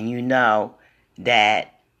 And you know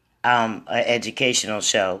that an educational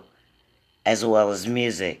show as well as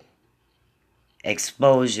music,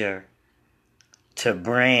 exposure to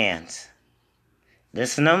brands.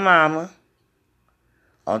 Listen to Mama,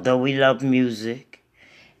 although we love music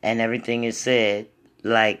and everything is said,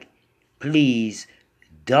 like, please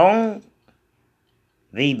don't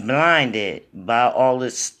be blinded by all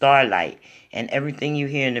this starlight and everything you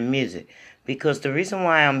hear in the music. Because the reason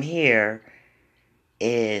why I'm here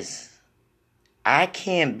is I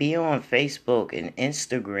can't be on Facebook and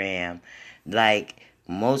Instagram like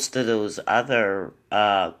most of those other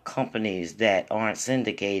companies that aren't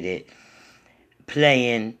syndicated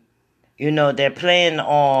playing. They're playing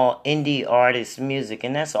all indie artist music,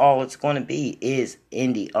 and that's all it's going to be is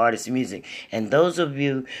indie artist music. And those of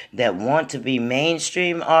you that want to be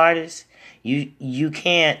mainstream artists, you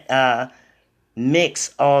can't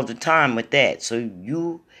mix all the time with that. So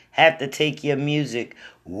you have to take your music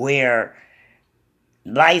where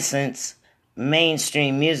licensed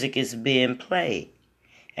mainstream music is being played.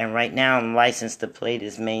 And right now I'm licensed to play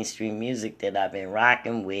this mainstream music that I've been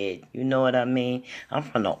rocking with. You know what I mean? I'm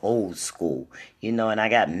from the old school, and I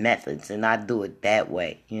got methods and I do it that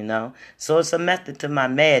way, So it's a method to my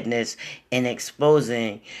madness in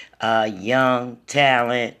exposing young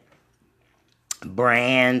talent,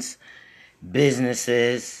 brands,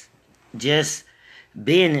 businesses, just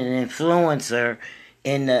being an influencer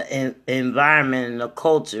in the environment and the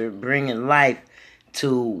culture, bringing life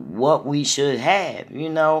to what we should have.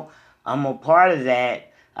 I'm a part of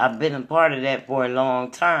that. I've been a part of that for a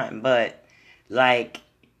long time, but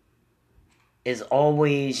it's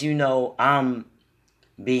always, I'm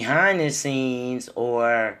behind the scenes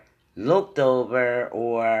or looked over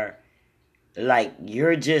or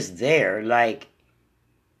you're just there.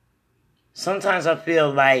 Sometimes I feel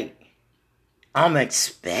like I'm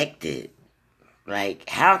expected.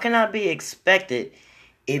 How can I be expected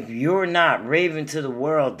if you're not raving to the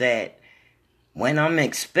world that when I'm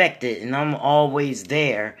expected and I'm always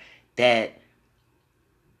there, that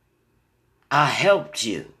I helped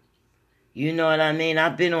you? You know what I mean?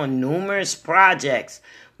 I've been on numerous projects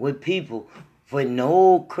with people for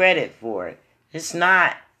no credit for it. It's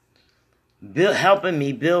not helping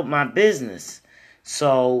me build my business.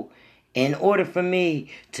 So in order for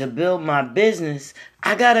me to build my business,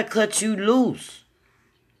 I gotta cut you loose.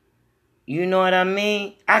 You know what I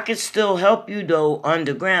mean? I can still help you, though,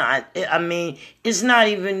 underground. I mean, it's not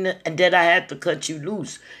even that I had to cut you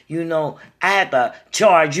loose. I had to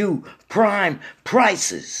charge you prime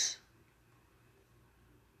prices.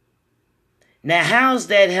 Now, how's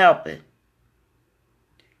that helping?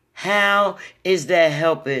 How is that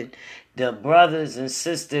helping the brothers and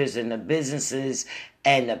sisters and the businesses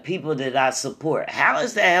and the people that I support? How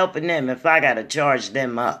is that helping them if I got to charge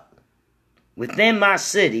them up? within my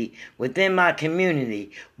city, within my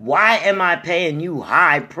community, why am I paying you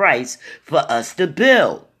high price for us to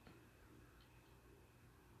build?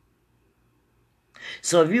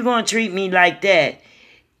 So if you're going to treat me like that,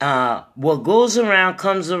 what goes around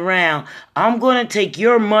comes around. I'm going to take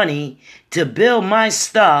your money to build my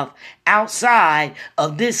stuff outside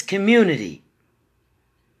of this community.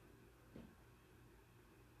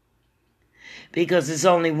 Because it's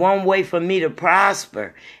only one way for me to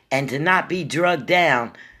prosper and to not be drugged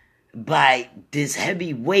down by this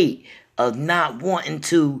heavy weight of not wanting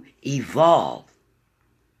to evolve.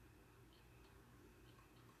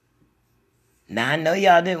 Now, I know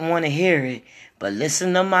y'all didn't want to hear it, but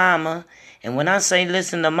listen to mama. And when I say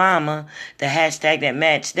listen to mama, the hashtag that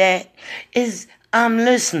match that is I'm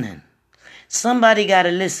listening. Somebody got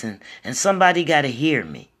to listen and somebody got to hear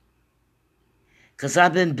me. Because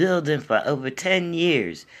I've been building for over 10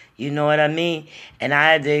 years. You know what I mean? And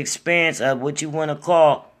I had the experience of what you want to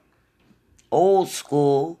call old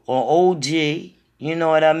school or OG. You know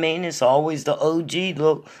what I mean? It's always the OG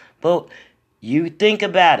look. But you think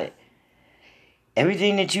about it.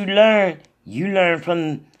 Everything that you learn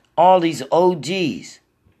from all these OGs.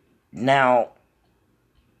 Now,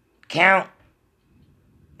 count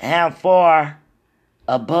how far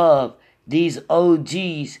above these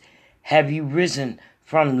OGs have you risen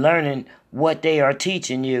from learning what they are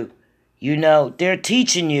teaching you. You know, they're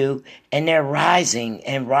teaching you and they're rising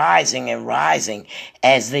and rising and rising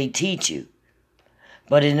as they teach you.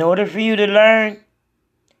 But in order for you to learn,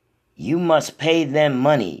 you must pay them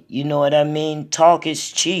money. You know what I mean? Talk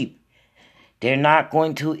is cheap. They're not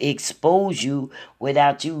going to expose you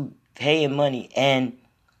without you paying money. And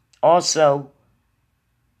also,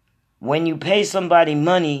 when you pay somebody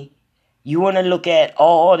money, you want to look at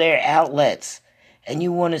all their outlets. And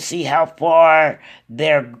you want to see how far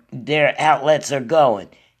their outlets are going.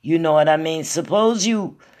 You know what I mean? Suppose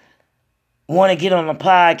you want to get on a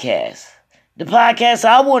podcast. The podcast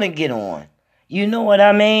I want to get on. You know what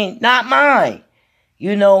I mean? Not mine.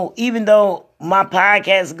 You know, even though my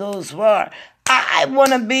podcast goes far, I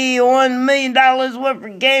want to be on $1 million worth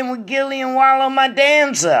of Game with Gillian while on my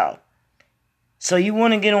damn self. So you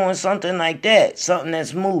want to get on something like that, something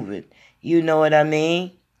that's moving. You know what I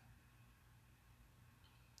mean?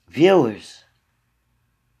 Viewers.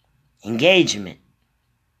 Engagement.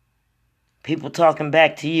 People talking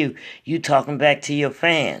back to you. You talking back to your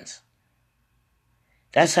fans.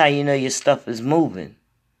 That's how you know your stuff is moving.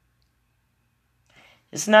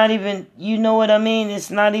 It's not even, you know what I mean?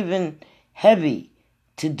 It's not even heavy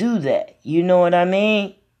to do that. You know what I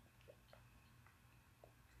mean?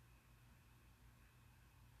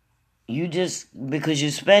 You just, because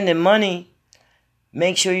you're spending money,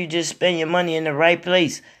 make sure you just spend your money in the right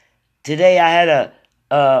place. Today I had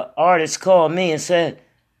a artist call me and said,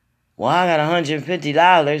 well, I got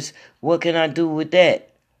 $150. What can I do with that?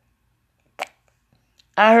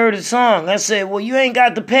 I heard a song. I said, well, you ain't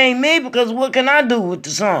got to pay me because what can I do with the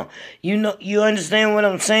song? You know, you understand what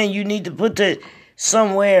I'm saying? You need to put that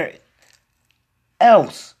somewhere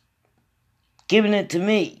else. Giving it to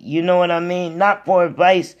me. You know what I mean? Not for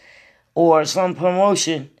advice or some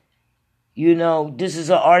promotion. You know, this is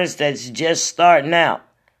an artist that's just starting out.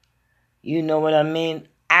 You know what I mean?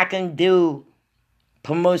 I can do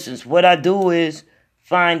promotions. What I do is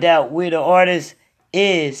find out where the artist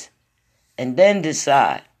is and then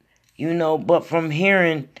decide, you know, but from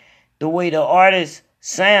hearing the way the artist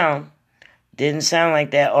sound, didn't sound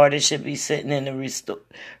like that artist should be sitting in a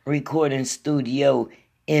recording studio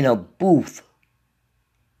in a booth.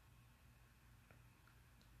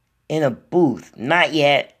 In a booth. Not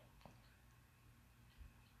yet.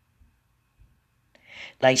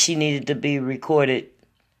 Like she needed to be recorded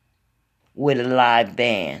with a live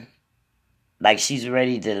band. Like she's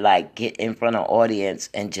ready to like get in front of audience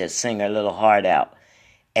and just sing her little heart out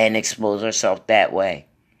and expose herself that way.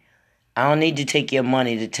 I don't need to take your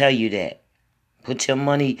money to tell you that. Put your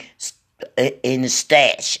money in the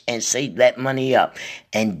stash and save that money up.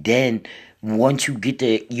 And then once you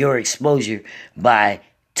get your exposure by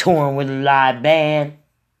touring with a live band,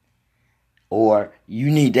 or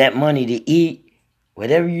you need that money to eat,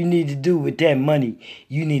 whatever you need to do with that money,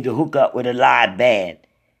 you need to hook up with a live band.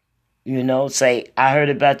 You know, say, I heard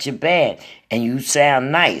about your band, and you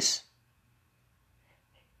sound nice.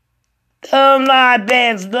 Live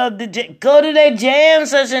bands love to go to their jam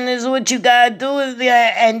session is what you gotta do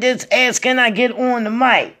and just ask, can I get on the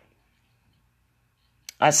mic?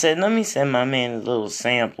 I said, let me send my man a little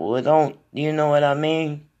sample. It don't, you know what I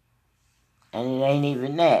mean? And it ain't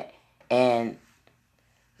even that. And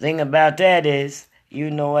thing about that is, you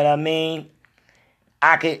know what I mean?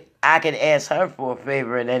 I could ask her for a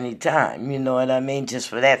favor at any time. You know what I mean? Just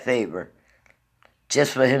for that favor.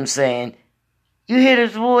 Just for him saying, you hear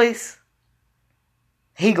this voice?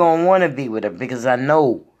 He gonna want to be with her because I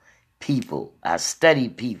know people. I study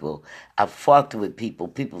people. I fucked with people.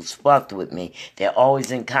 People's fucked with me. They're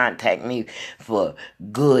always in contact me for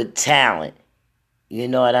good talent. You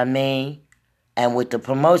know what I mean? And with the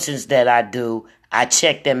promotions that I do, I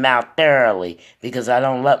check them out thoroughly because I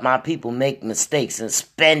don't let my people make mistakes in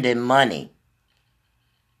spending money.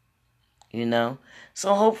 You know?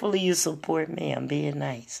 So hopefully you support me. I'm being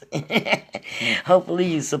nice. Hopefully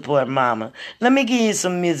you support Mama. Let me give you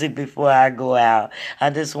some music before I go out. I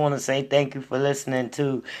just want to say thank you for listening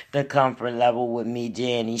to The Comfort Level with me,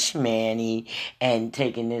 Janny Schmanny, and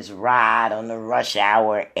taking this ride on the rush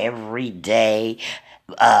hour every day.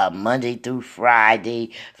 Monday through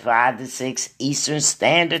Friday, 5 to 6 Eastern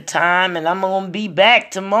Standard Time, and I'm going to be back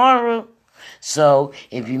tomorrow. So,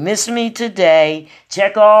 if you miss me today,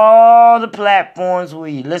 check all the platforms where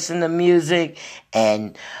you listen to music,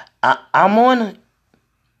 and I'm on it.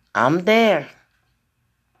 I'm there.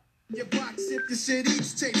 Your box if the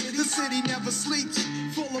city's taken. The city never sleeps.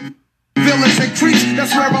 Full of villains and creeps.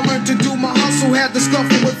 That's where I learned to do my hustle. Had to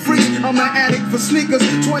scuffle with freaks. I'm an addict for sneakers.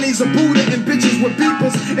 20s a Buddha and bitches with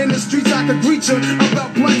beepers. In the streets I could reach her.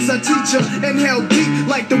 About blunts I teach her. Inhale deep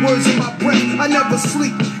like the words in my breath. I never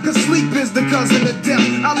sleep. Cause sleep is the cousin of death.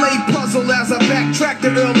 I lay puzzle as I backtrack to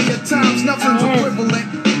earlier times. Nothing's equivalent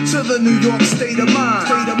to the New York state of mind.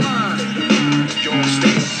 State of mind. Your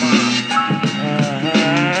state of mind.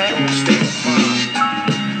 Your state of mind.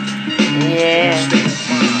 Yeah.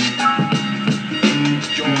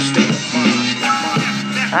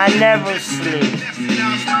 I never sleep.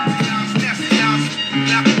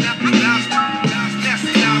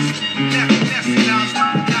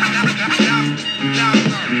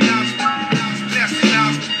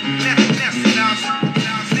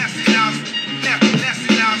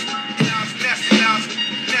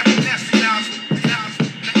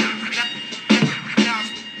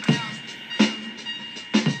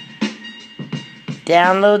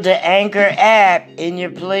 Download the Anchor app in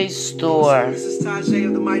your Play Store. This is Tajay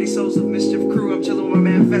of the Mighty Souls of Mischief crew. I'm chilling with my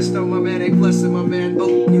man Festo, my man A Plus, and my man Bo.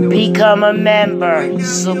 You know, become a member.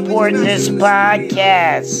 Support this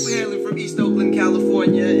podcast. We're hailing from East Oakland,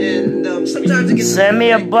 California, and sometimes it gets send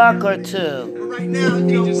me $1 or $2. But right now,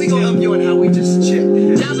 you know, we gonna help you on how we just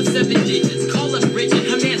chill. Dial the 7 digits, call up Bridget.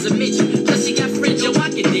 Her man's a midget, plus she got fridge, yo, I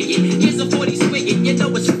can dig it. Here's a 40 swinging, you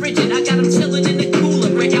know it's frigid. I got him chilling in the cooler,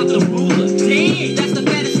 break out the ruler. Damn, that's the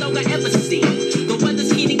baddest snow I ever seen. The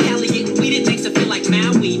weather's heating Cali, we did makes it feel like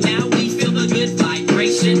Maui. Now we feel the good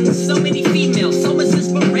vibration. So many females, so much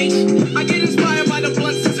inspiration. I get inspired by the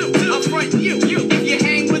blunts too. I'll front you. If you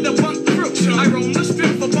hang with a bunk crew, I roam the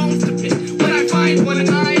strip for bones to pick. When I find one, an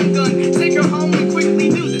iron gun, take her home and quickly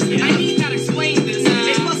do this. I need not explain this.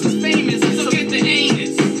 A Plus is famous, so get the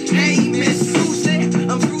anus. Hey, miss, who's there?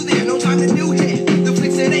 I'm through there, no time to do hair. The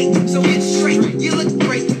flicks it ain't, so get straight. You look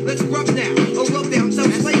great, let's rub now. Or rub down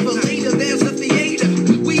some flavor later. There's the theater.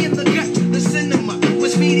 We in the gut, the cinema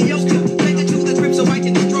was mediocre. Take it to the crib so I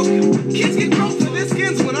can stroke you. Kids get broke for this.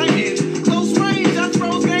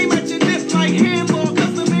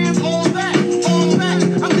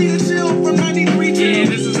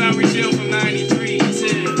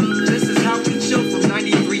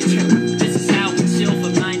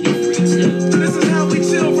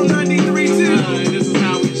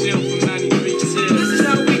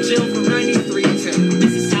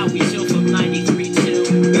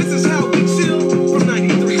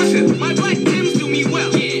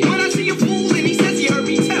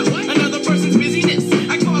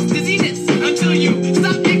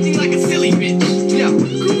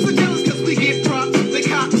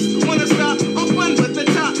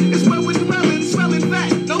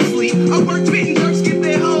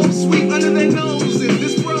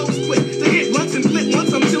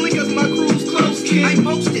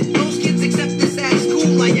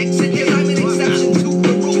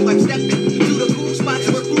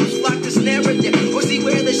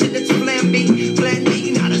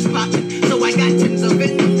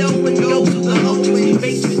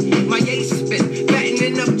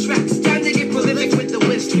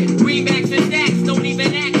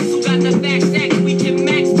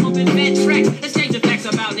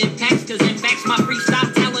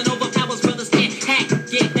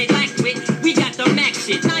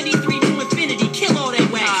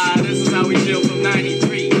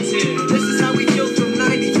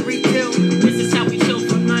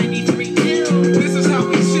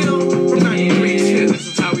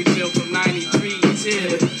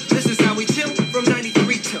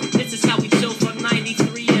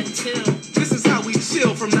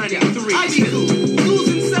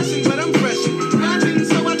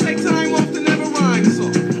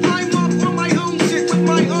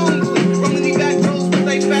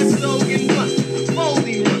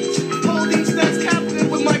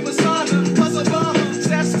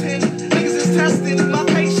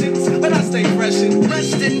 to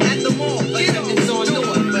resting at the mall. Attendance on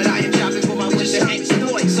North, but I am shopping for my winter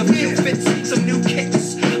exploits. Some new fits, some new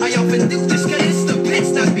kicks. I often do this 'cause it's the pits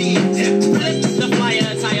not being dipped. Flip the flyer,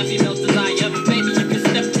 attire females desire. Baby, you can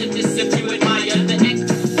step to this if you admire the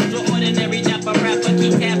extraordinary dapper rapper.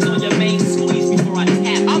 Keep tabs on your main squeeze before I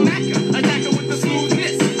tap. I'm attacker with the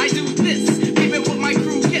smoothness. I do this, even what my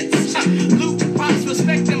crew gets. Luke, props,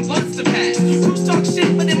 respect, and blunts to pass. Crews talk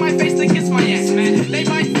shit, but in my face they kiss my ass, man. They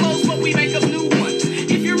might flows, but we make up new ones.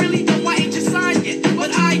 If you really don't, why ain't you signed yet?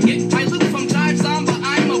 But I get my loot from Jive Zomba.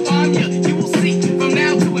 I'm a bomb ya. You will see from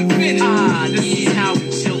now to infinity. Ah, this is how we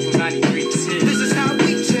chill from 93 till. This is how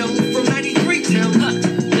we chill from 93 till.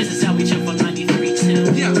 This is how we chill from 93 till.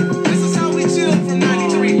 Yeah, this is how we chill from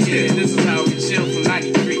 93 till. This is how we chill from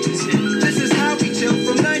 93 till. This is how we chill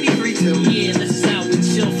from 93 till. Yeah, this is how we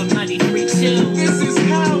chill from 93 till. This is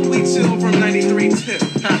how we chill from 93 till.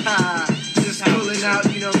 Just pulling out,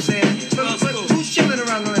 you know what I'm saying? But who's chilling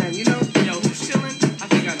around the land, you know? Yo, who's chilling? I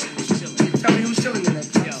think I know who's chilling. Tell me who's chilling in that.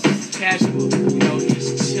 Yo, Casual, you know he's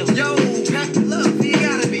chilling. Yo, Pack Love, he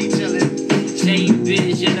gotta be chilling.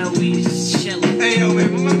 J-Biz, you know he's chilling. Hey, yo,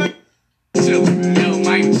 man, my man chilling. Yo,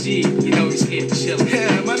 Mike G, you know he's here chilling.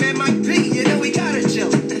 Yeah, my man Mike P, you know he gotta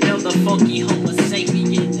chill. Yo, the funky Homo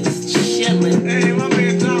sapien is chilling. Hey, my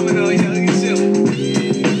man Domino, yo, he's chilling.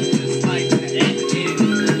 It's like that.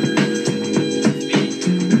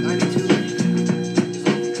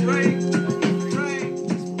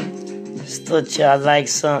 Just thought y'all like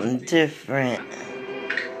something different.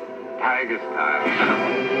 Tiger style.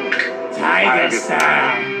 Tiger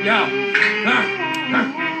style. Yo,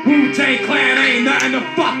 Wu-Tang Clan ain't nothing to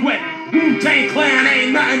fuck with. Wu-Tang Clan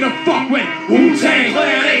ain't nothing to fuck with. Wu-Tang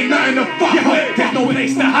Clan ain't nothing to fuck with. There's no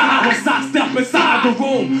place to hide once I step inside the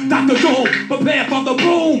room. Dr. Doom, prepare for the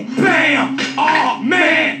boom. Bam! Oh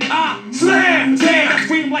man, I slam. Damn, I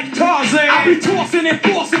scream like Tarzan. I be tossing and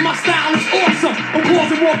forcing, my style is awesome. I'm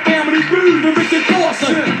causing more family food than Richard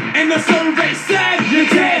Dawson. And the survey said you're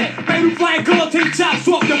dead. Baby flying guillotine chops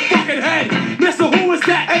off your fucking head. Mr. Who is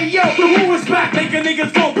that? Hey yo, the Who is back, making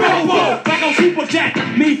niggas go whoa whoa. Like I'm Super Jack,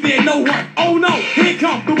 me fear no one. Oh no, here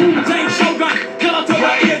come the Wu-Tang Shogun. Killer to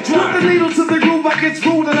my eardrum. Put the needle to the groove, I get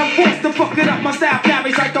screwed and I'm forced to fuck it up. My style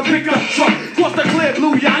carries like a pickup truck. Cross the clear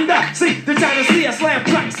blue yonder. See, the China see I slam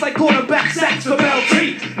tracks like quarterback sacks from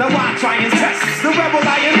LT. Now I try and test the rebel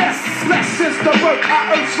INS. Less since the birth,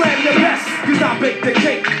 I earth slam your best. Cause I bake the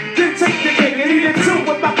cake, then take the cake and eat it too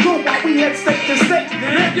with my crew while we head state to state.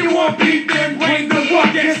 And if you want beef, then bring the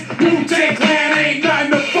buckets. Wu-Tang Clan ain't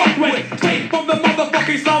nothing to fuck with. Straight from the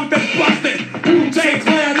motherfucking south that's busted. Wu-Tang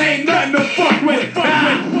Clan ain't nothing to fuck with.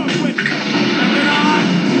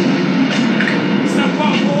 Step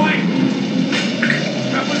up, boy.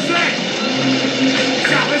 Represent.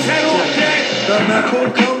 Chop his head off, Jay. The knuckle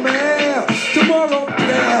come out tomorrow.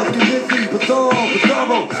 Now do busy, bizarro,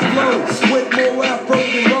 flow with more afro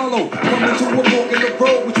than Rollo. Coming to a fork in the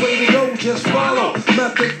road, which way to go? Just follow.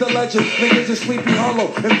 Methods the legend, niggas is sleepy hollow.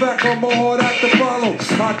 In fact, I'm a hard act to follow.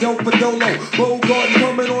 I don't for Dolo, Bogart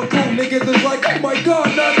coming on through. Niggas is like, oh my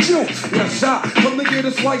God, not you. Yes, I come to get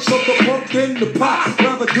a slice of the pumpkin, the pie.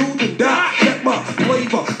 Rather do than die. Check my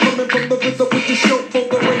flavor, coming from the RZA with the show for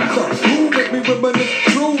the razor. Who make me reminisce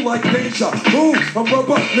true like deja? Who? I'm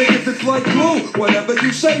rubber, niggas it's like glue. Whatever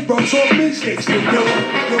you say, bro, talk me, sticks with you.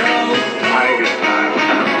 Tiger style.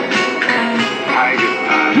 Tiger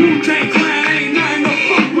style. Wu-Tang Clan ain't nothing to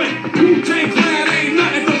fuck with. Wu-Tang Clan ain't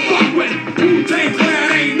nothing to fuck with. Wu-Tang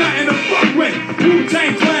Clan ain't nothing to fuck with.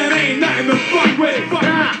 Wu-Tang Clan ain't nothing to fuck with.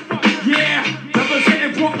 Yeah,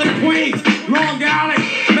 representing Brooklyn, Queens, Long Island,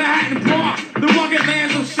 Manhattan, Bronx, the rugged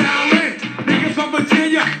lands of Shaolin. Niggas from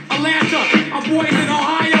Virginia, Atlanta, our boys in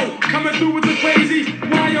Ohio, coming through with the crazy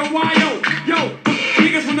wyo. Yo,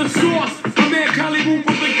 niggas from the source, my man Kelly Wu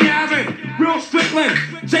from the Gavin, Real Strickland,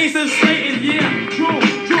 Jason Slayton.